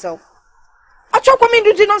to yourself?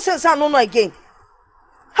 Achokwamin do nonsense and no again.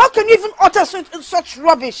 How can you even utter such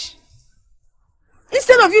rubbish?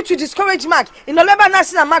 Instead of you to discourage Mark, in the Lebanon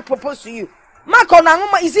and Mark proposed to you. Mark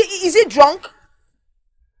Onangoma, is he drunk?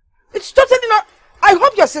 It's totally not. I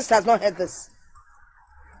hope your sister has not heard this.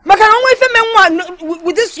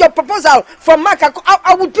 With this your proposal from Mark,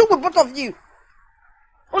 I will deal with both of you.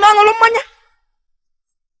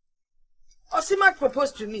 Mark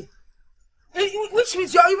proposed to me. Which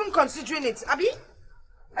means you're even considering it, Abi?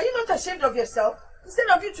 Are you not ashamed of yourself? Instead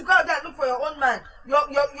of you to go out there and look for your own man,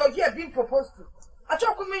 you're here being proposed to. I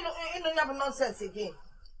talk with me in have nonsense again.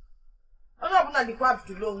 I'm not going to be quite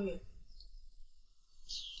too long.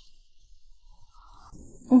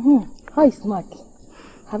 How is Mark?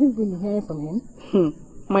 Have you been hearing from him?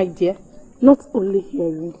 My dear, not only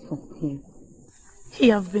hearing from him. He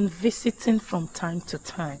has been visiting from time to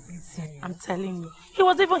time. I'm telling you. He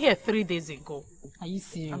was even here 3 days ago. Are you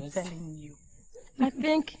serious? I'm telling you. I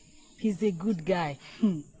think he's a good guy.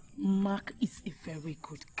 Mark is a very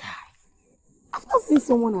good guy. I've not seen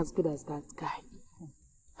someone as good as that guy.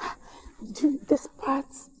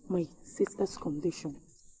 Despite my sister's condition.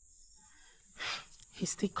 He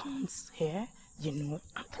still comes here, you know.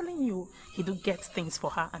 I'm telling you, he do get things for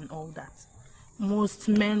her and all that. Most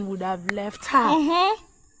men would have left her.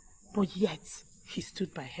 But yet, he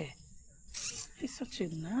stood by her. He's such a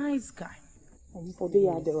nice guy. I'm telling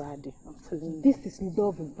you. This is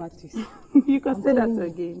love in practice. You can say that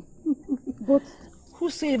again. But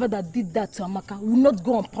whosoever that did that to Amaka will not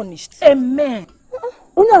go unpunished. Amen.